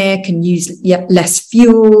aerodynamic and use less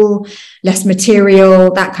fuel, less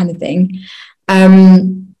material, that kind of thing.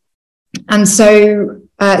 And so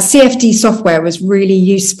CFD software was really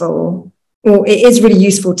useful, or it is really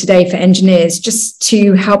useful today for engineers, just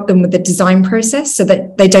to help them with the design process so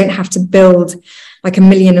that they don't have to build like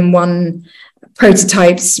 1,000,001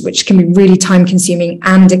 prototypes, which can be really time consuming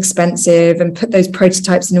and expensive, and put those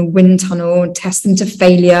prototypes in a wind tunnel and test them to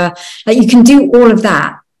failure. Like you can do all of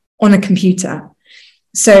that on a computer.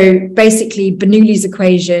 So basically Bernoulli's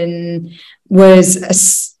equation was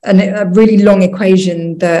a really long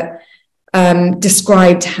equation that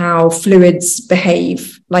described how fluids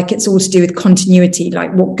behave. Like it's all to do with continuity,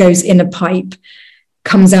 like what goes in a pipe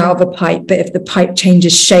comes out of a pipe. But if the pipe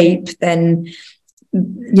changes shape, then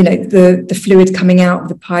the fluid coming out of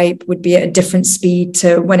the pipe would be at a different speed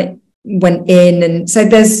to when it went in. And so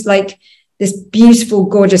there's like this beautiful,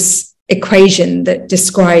 gorgeous equation that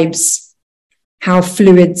describes how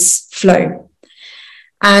fluids flow.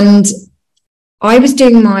 And I was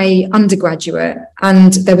doing my undergraduate,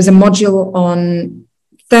 and there was a module on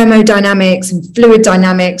thermodynamics and fluid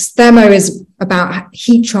dynamics. Thermo is about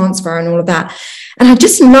heat transfer and all of that. And I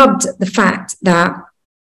just loved the fact that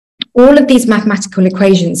all of these mathematical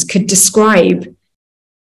equations could describe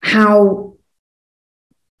how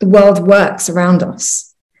the world works around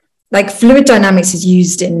us. Like fluid dynamics is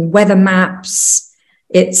used in weather maps.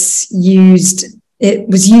 It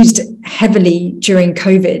was used heavily during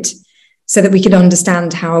COVID so that we could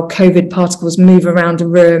understand how COVID particles move around a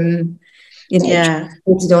room,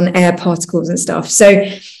 transported on air particles and stuff. So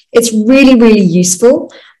it's really, really useful.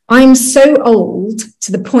 I'm so old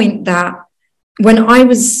to the point that when I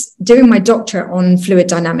was doing my doctorate on fluid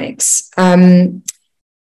dynamics only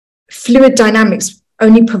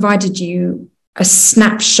provided you a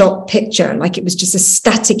snapshot picture, like it was just a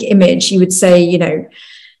static image. You would say,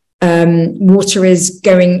 water is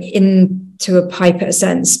going into a pipe at a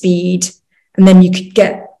certain speed, and then you could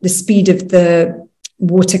get the speed of the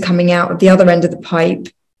water coming out of the other end of the pipe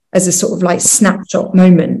as a sort of like snapshot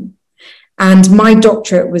moment. And my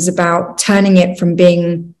doctorate was about turning it from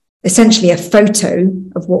being essentially a photo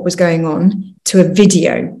of what was going on to a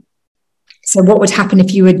video. So what would happen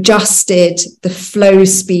if you adjusted the flow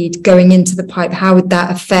speed going into the pipe? How would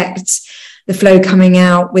that affect the flow coming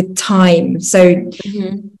out with time? So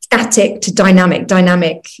static to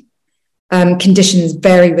dynamic conditions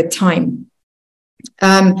vary with time.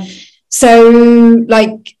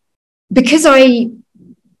 Because I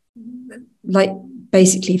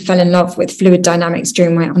basically fell in love with fluid dynamics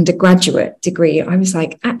during my undergraduate degree, I was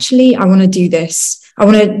like, actually, I want to do this. I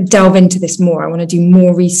want to delve into this more. I want to do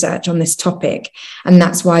more research on this topic. And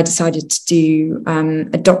that's why I decided to do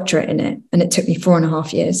a doctorate in it. And it took me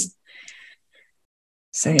 4.5 years.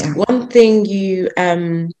 So, yeah. One thing you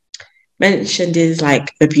mentioned is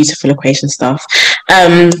like the beautiful equation stuff.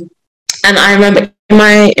 And I remember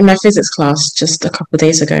in my physics class just a couple of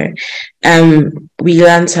days ago, we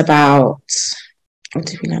learned about, what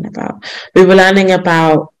did we learn about? We were learning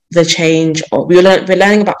about the change, or we're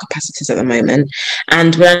learning about capacitors at the moment,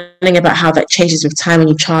 and we're learning about how that changes with time when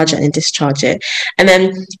you charge it and discharge it. And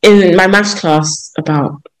then in my maths class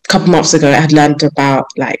about a couple months ago, I had learned about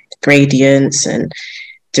like gradients and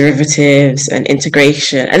derivatives and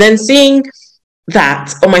integration, and then seeing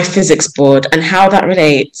that on my physics board and how that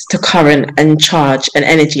relates to current and charge and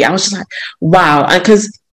energy, I was just like, wow. And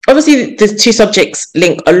because obviously the two subjects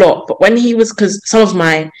link a lot, but when he was, because some of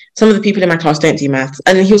the people in my class don't do maths,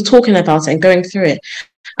 and he was talking about it and going through it,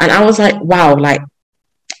 and I was like, wow, like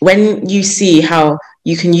when you see how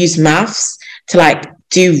you can use maths to like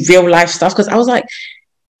do real life stuff, because I was like,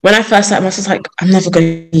 when I first started maths, I was like, I'm never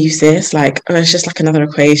going to use this. Like, it's just like another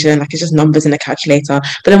equation. Like, it's just numbers in a calculator.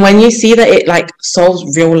 But then when you see that it like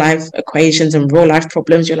solves real life equations and real life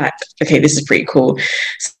problems, you're like, okay, this is pretty cool.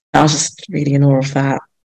 So I was just really in awe of that.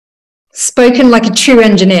 Spoken like a true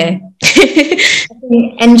engineer. I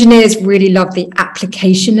think engineers really love the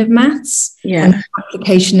application of maths and the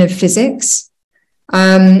application of physics.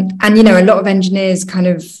 And, you know, a lot of engineers kind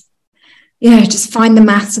of, you know, just find the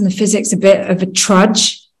maths and the physics a bit of a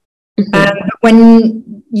trudge.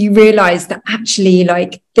 When you realize that actually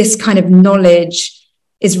like this kind of knowledge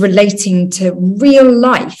is relating to real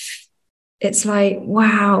life, it's like,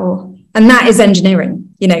 wow. And that is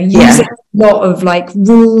engineering, you know, using a lot of like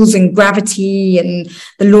rules and gravity and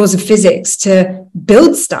the laws of physics to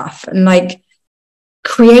build stuff and like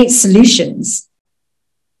create solutions.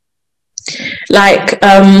 Like,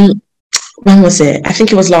 when was it? I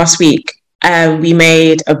think it was last week. We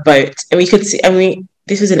made a boat, and we could see,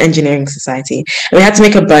 this was an engineering society, and we had to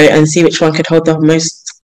make a boat and see which one could hold the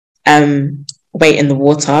most weight in the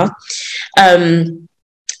water.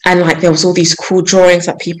 And like there was all these cool drawings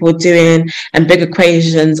that people were doing and big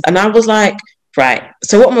equations, and I was like, right,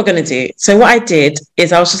 so what am I going to do? So what I did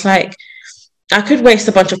is I was just like, I could waste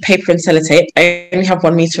a bunch of paper and sellotape. I only have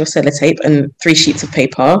 1 meter of sellotape and 3 sheets of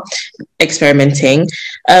paper, experimenting.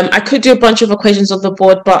 I could do a bunch of equations on the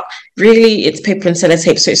board, but really it's paper and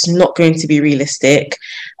sellotape, so it's not going to be realistic.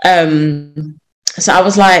 So I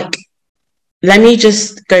was like, let me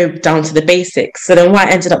just go down to the basics. So then what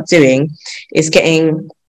I ended up doing is getting,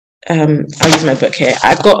 I'll use my book here.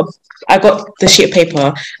 I got the sheet of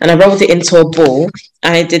paper and I rolled it into a ball,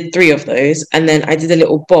 and I did 3 of those, and then I did a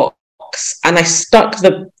little box. And I stuck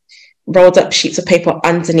the rolled up sheets of paper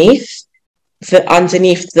underneath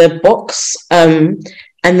the box. And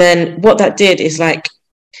then what that did is like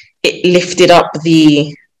it lifted up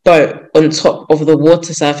the boat on top of the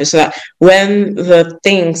water surface, so that when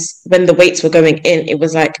the weights were going in, it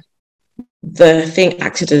was like the thing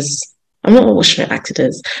acted as, I'm not sure it acted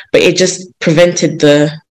as, but it just prevented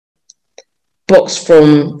the box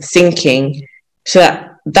from sinking, so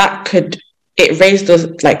that could, it raised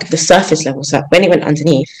the surface level, so that when it went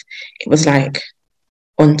underneath, it was like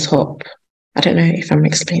on top. I don't know if I'm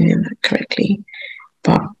explaining that correctly,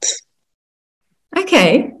 but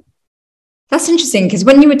okay, that's interesting, because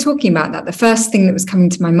when you were talking about that, the first thing that was coming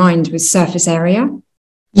to my mind was surface area.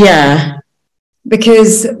 Yeah,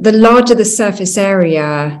 because the larger the surface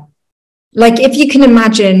area, like if you can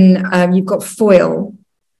imagine, you've got foil,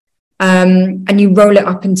 and you roll it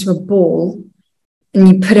up into a ball and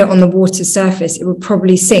you put it on the water surface, it would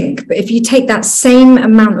probably sink. But if you take that same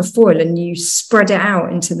amount of foil and you spread it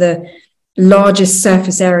out into the largest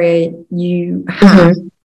surface area you have,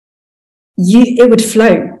 it would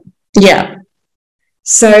float. Yeah.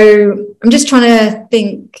 So I'm just trying to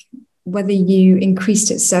think whether you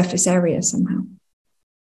increased its surface area somehow.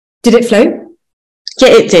 Did it float?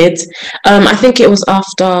 Yeah, it did. I think it was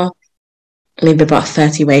after maybe about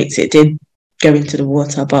 30 weights, it did go into the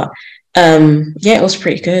water, but yeah, it was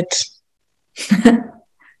pretty good.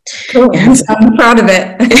 Cool. Yeah. I'm proud of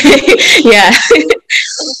it. Yeah.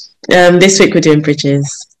 This week we're doing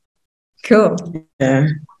bridges. Cool. Yeah.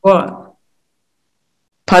 What?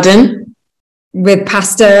 Pardon? With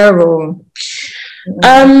pasta or?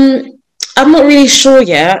 I'm not really sure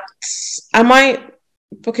yet. I might,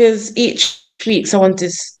 because each week someone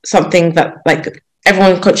does something that like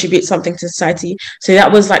everyone contributes something to society. So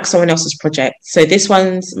that was like someone else's project. So this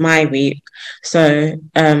one's my week. So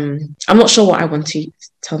I'm not sure what I want to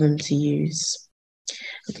tell them to use.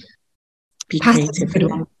 Be creative.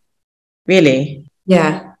 Really?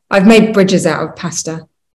 Yeah. I've made bridges out of pasta.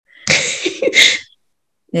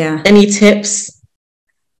 Yeah. Any tips?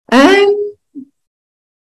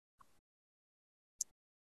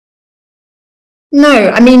 No,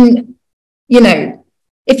 I mean, you know,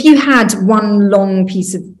 if you had one long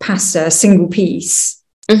piece of pasta, a single piece,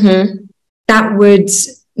 that would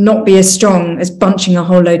not be as strong as bunching a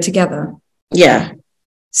whole load together. Yeah.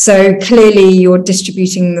 So clearly you're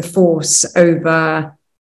distributing the force over,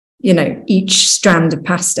 you know, each strand of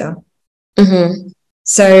pasta.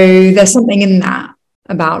 So there's something in that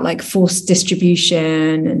about like force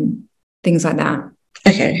distribution and things like that.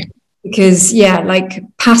 Okay. Because, yeah, like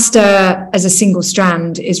pasta as a single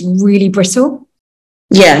strand is really brittle.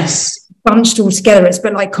 Yes. Bunched all together, it's a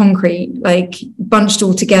bit like concrete, like bunched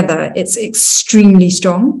all together, it's extremely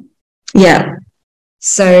strong. Yeah.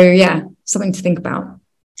 So yeah, something to think about.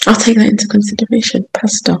 I'll take that into consideration.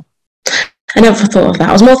 Pasta. I never thought of that.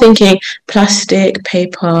 I was more thinking plastic,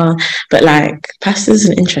 paper, but like pasta is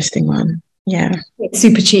an interesting one. Yeah. It's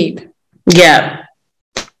super cheap. Yeah,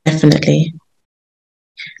 definitely.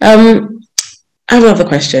 I have another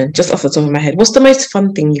question, just off the top of my head. What's the most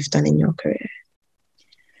fun thing you've done in your career?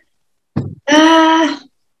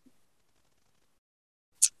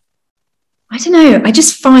 I don't know. I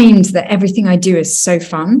just find that everything I do is so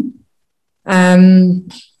fun. I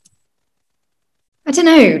don't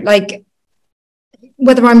know, like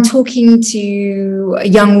whether I'm talking to a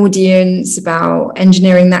young audience about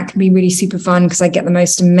engineering, that can be really super fun because I get the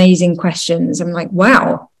most amazing questions. I'm like,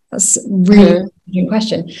 wow, that's a really interesting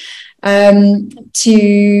question.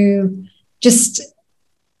 To just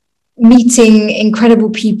meeting incredible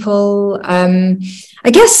people.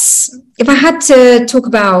 I guess if I had to talk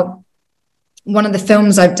about one of the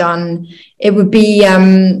films I've done, it would be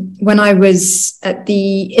when I was at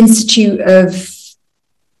the Institute of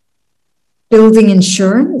Building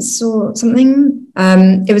Insurance or something.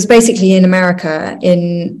 It was basically in America,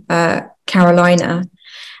 in Carolina.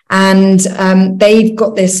 And they've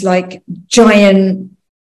got this like giant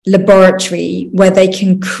laboratory where they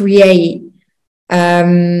can create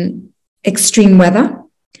extreme weather.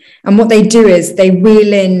 And what they do is they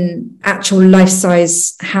wheel in actual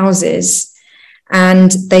life-size houses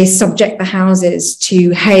and they subject the houses to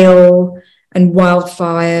hail and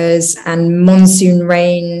wildfires and monsoon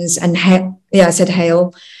rains and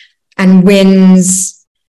hail and winds.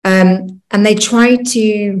 And they try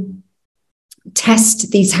to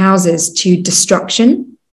test these houses to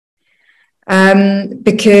destruction.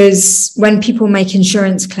 Because when people make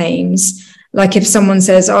insurance claims, like if someone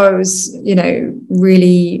says, oh, it was,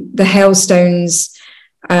 really the hailstones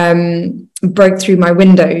broke through my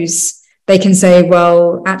windows, they can say,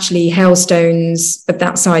 well, actually hailstones of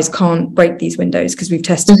that size can't break these windows because we've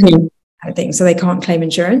tested things, so they can't claim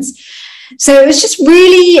insurance. So it was just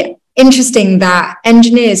really interesting that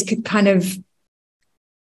engineers could kind of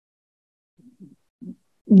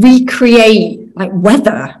recreate like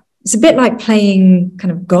weather. It's a bit like playing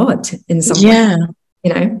kind of God in some way,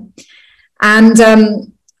 And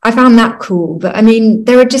I found that cool. But I mean,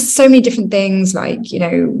 there are just so many different things, like,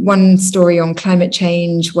 one story on climate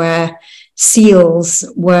change where seals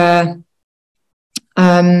were,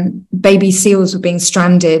 baby seals were being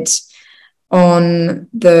stranded on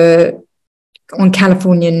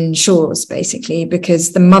Californian shores, basically,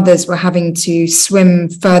 because the mothers were having to swim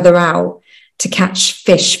further out to catch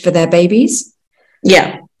fish for their babies.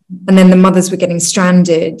 Yeah. And then the mothers were getting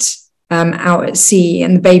stranded out at sea,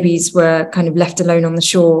 and the babies were kind of left alone on the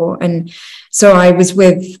shore. And so I was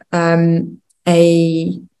with a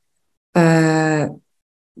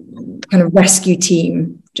kind of rescue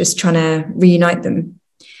team, just trying to reunite them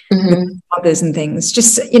with mothers and things.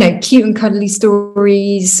 Just, cute and cuddly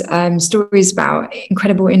stories, stories about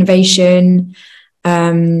incredible innovation.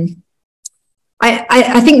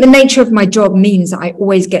 I think the nature of my job means that I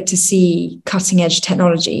always get to see cutting edge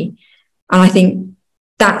technology. And I think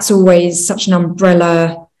that's always such an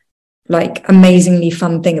umbrella, like amazingly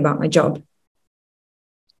fun thing about my job.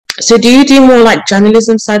 So do you do more like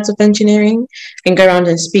journalism sides of engineering and go around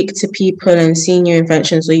and speak to people and see new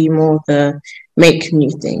inventions, or are you more the make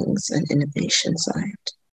new things and innovation side?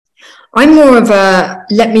 I'm more of a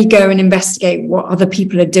let me go and investigate what other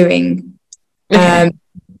people are doing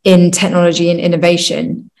in technology and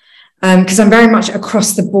innovation. Because I'm very much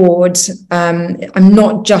across the board. I'm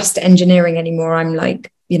not just engineering anymore. I'm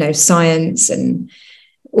like, science and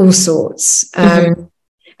all sorts.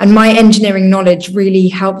 And my engineering knowledge really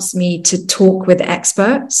helps me to talk with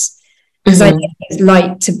experts, because I think it's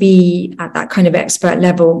like to be at that kind of expert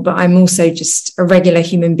level, but I'm also just a regular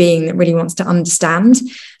human being that really wants to understand.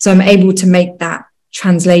 So I'm able to make that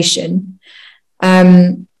translation.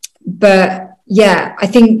 But yeah, I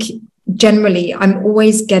think generally I'm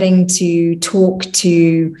always getting to talk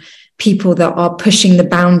to people that are pushing the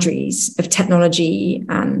boundaries of technology.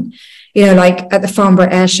 And, like at the Farnborough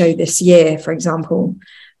Air Show this year, for example,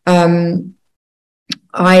 I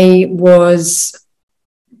was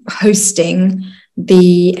hosting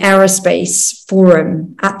the aerospace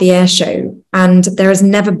forum at the air show, and there has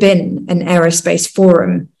never been an aerospace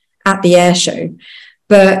forum at the air show.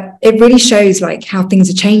 But it really shows like how things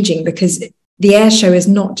are changing, because the air show is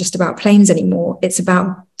not just about planes anymore. It's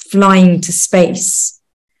about flying to space.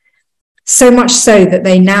 So much so that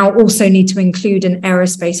they now also need to include an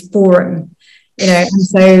aerospace forum, and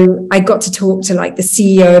so I got to talk to like the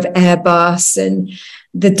CEO of Airbus and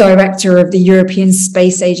the director of the European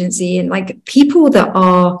Space Agency, and like people that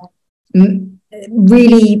are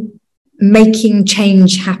really making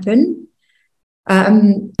change happen.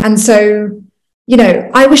 And so, you know,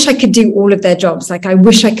 I wish I could do all of their jobs. Like, I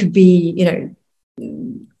wish I could be, you know,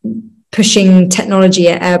 pushing technology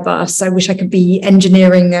at Airbus. I wish I could be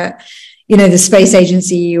engineering at, you know, the space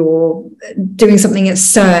agency or doing something at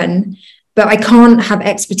CERN. But I can't have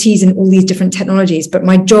expertise in all these different technologies. But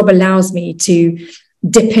my job allows me to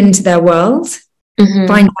dip into their world,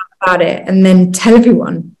 find out about it, and then tell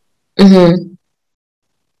everyone. Do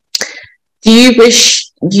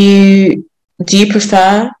you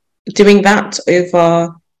prefer doing that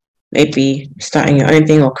over maybe starting your own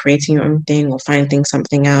thing or creating your own thing or finding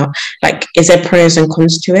something out? Like, is there pros and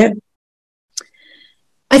cons to it?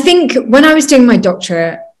 I think when I was doing my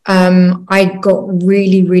doctorate, I got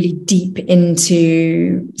really, really deep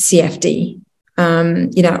into CFD.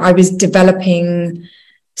 You know, I was developing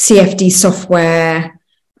CFD software.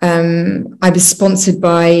 I was sponsored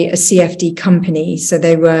by a CFD company. So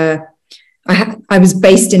I was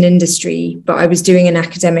based in industry, but I was doing an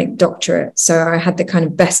academic doctorate. So I had the kind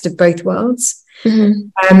of best of both worlds.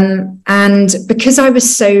 And because I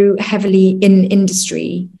was so heavily in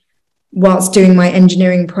industry whilst doing my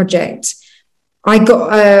engineering project, I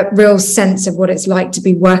got a real sense of what it's like to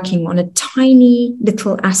be working on a tiny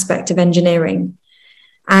little aspect of engineering.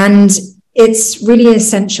 And it's really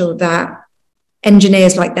essential that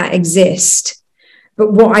engineers like that exist.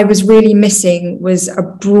 But what I was really missing was a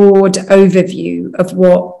broad overview of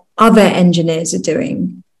what other engineers are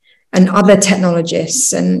doing and other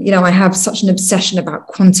technologists. And, you know, I have such an obsession about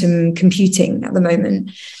quantum computing at the moment.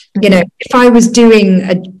 You know, if I was doing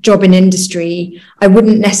a job in industry, I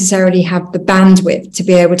wouldn't necessarily have the bandwidth to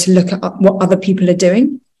be able to look at what other people are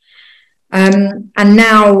doing. And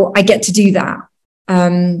now I get to do that.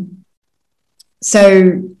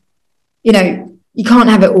 So, you know, you can't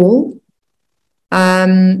have it all.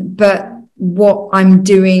 But what I'm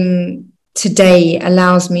doing today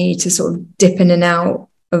allows me to sort of dip in and out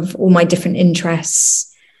of all my different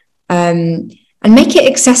interests, and make it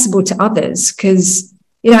accessible to others. Because,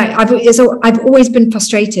 you know, I've always been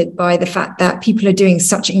frustrated by the fact that people are doing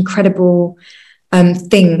such incredible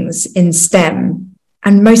things in STEM,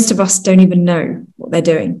 and most of us don't even know what they're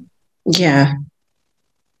doing. Yeah.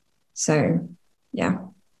 So, yeah.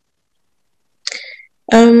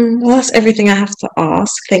 Well, that's everything I have to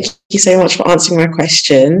ask. Thank you so much for answering my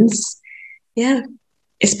questions. Yeah,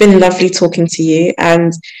 it's been lovely talking to you,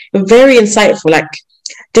 and you're very insightful. Like,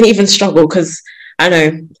 didn't even struggle, because I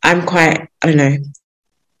know I'm quite, I don't know.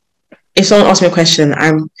 If someone asks me a question,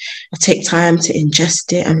 I take time to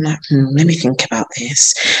ingest it. I'm like, let me think about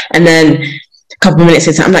this. And then a couple of minutes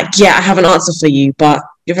later, I'm like, yeah, I have an answer for you, but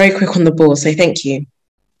you're very quick on the ball. So thank you.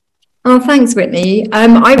 Oh, thanks, Whitney.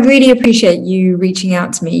 I really appreciate you reaching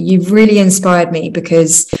out to me. You've really inspired me,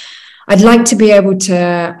 because I'd like to be able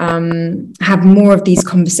to have more of these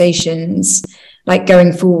conversations, like,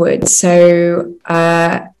 going forward. So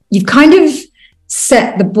you've kind of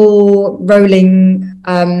set the ball rolling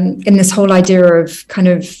in this whole idea of kind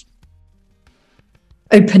of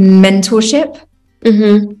open mentorship.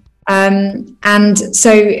 And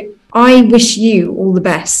so I wish you all the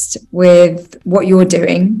best with what you're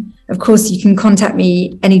doing. Of course, you can contact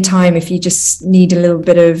me anytime if you just need a little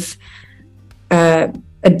bit of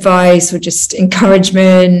advice or just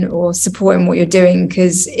encouragement or support in what you're doing,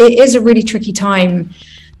 because it is a really tricky time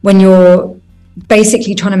when you're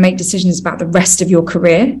basically trying to make decisions about the rest of your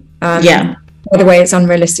career. By the way, it's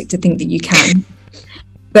unrealistic to think that you can.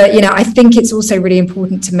 But, you know, I think it's also really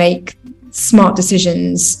important to make smart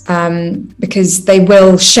decisions, because they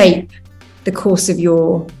will shape the course of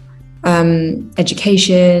your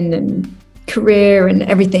education and career and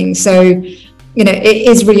everything. So, you know, it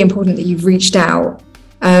is really important that you've reached out,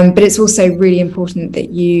 but it's also really important that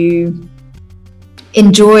you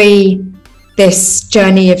enjoy this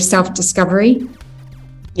journey of self-discovery.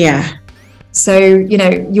 Yeah. So, you know,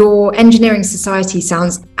 your engineering society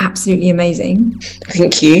sounds absolutely amazing.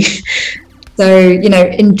 Thank you. So, you know,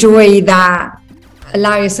 enjoy that,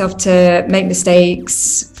 allow yourself to make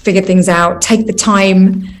mistakes, figure things out, take the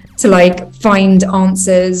time to, like, find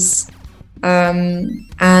answers.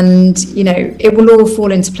 And, you know, it will all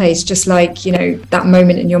fall into place, just like, you know, that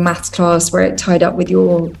moment in your maths class where it tied up with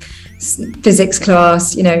your physics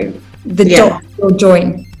class, you know, the dots will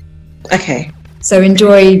join. Okay. So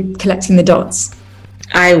enjoy collecting the dots.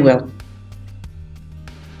 I will.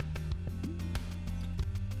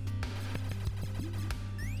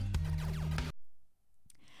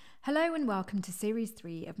 Hello and welcome to Series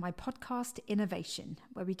 3 of my podcast Innovation,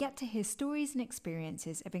 where we get to hear stories and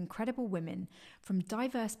experiences of incredible women from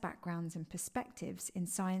diverse backgrounds and perspectives in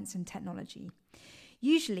science and technology.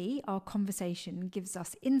 Usually, our conversation gives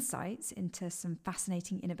us insights into some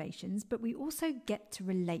fascinating innovations, but we also get to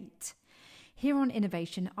relate. Here on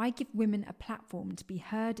Innovation, I give women a platform to be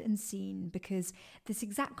heard and seen because this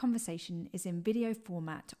exact conversation is in video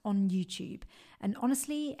format on YouTube. And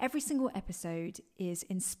honestly, every single episode is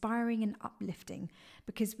inspiring and uplifting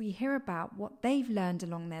because we hear about what they've learned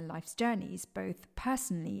along their life's journeys, both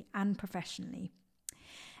personally and professionally.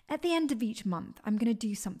 At the end of each month, I'm going to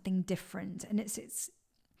do something different, and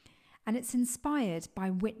it's inspired by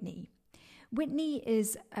Whitney. Whitney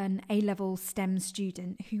is an A-level STEM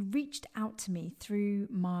student who reached out to me through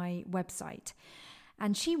my website,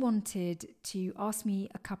 and she wanted to ask me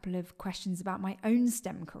a couple of questions about my own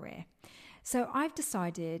STEM career. So I've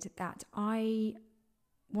decided that I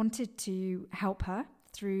wanted to help her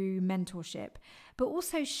through mentorship, but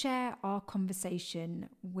also share our conversation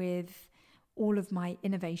with all of my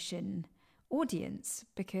innovation audience,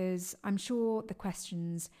 because I'm sure the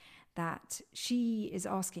questions that she is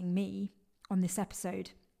asking me on this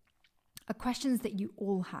episode are questions that you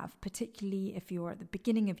all have, particularly if you're at the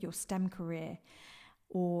beginning of your STEM career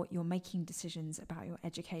or you're making decisions about your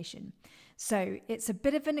education. So it's a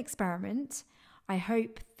bit of an experiment. I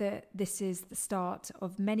hope that this is the start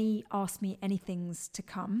of many Ask Me Anythings to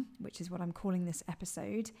come, which is what I'm calling this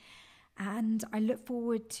episode. And I look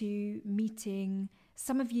forward to meeting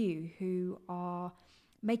some of you who are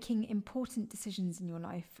making important decisions in your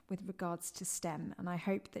life with regards to STEM. And I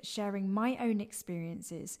hope that sharing my own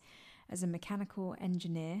experiences as a mechanical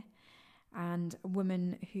engineer and a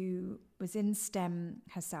woman who was in STEM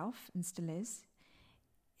herself and still is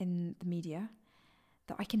in the media,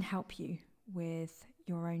 that I can help you with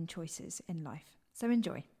your own choices in life. So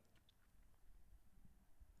enjoy.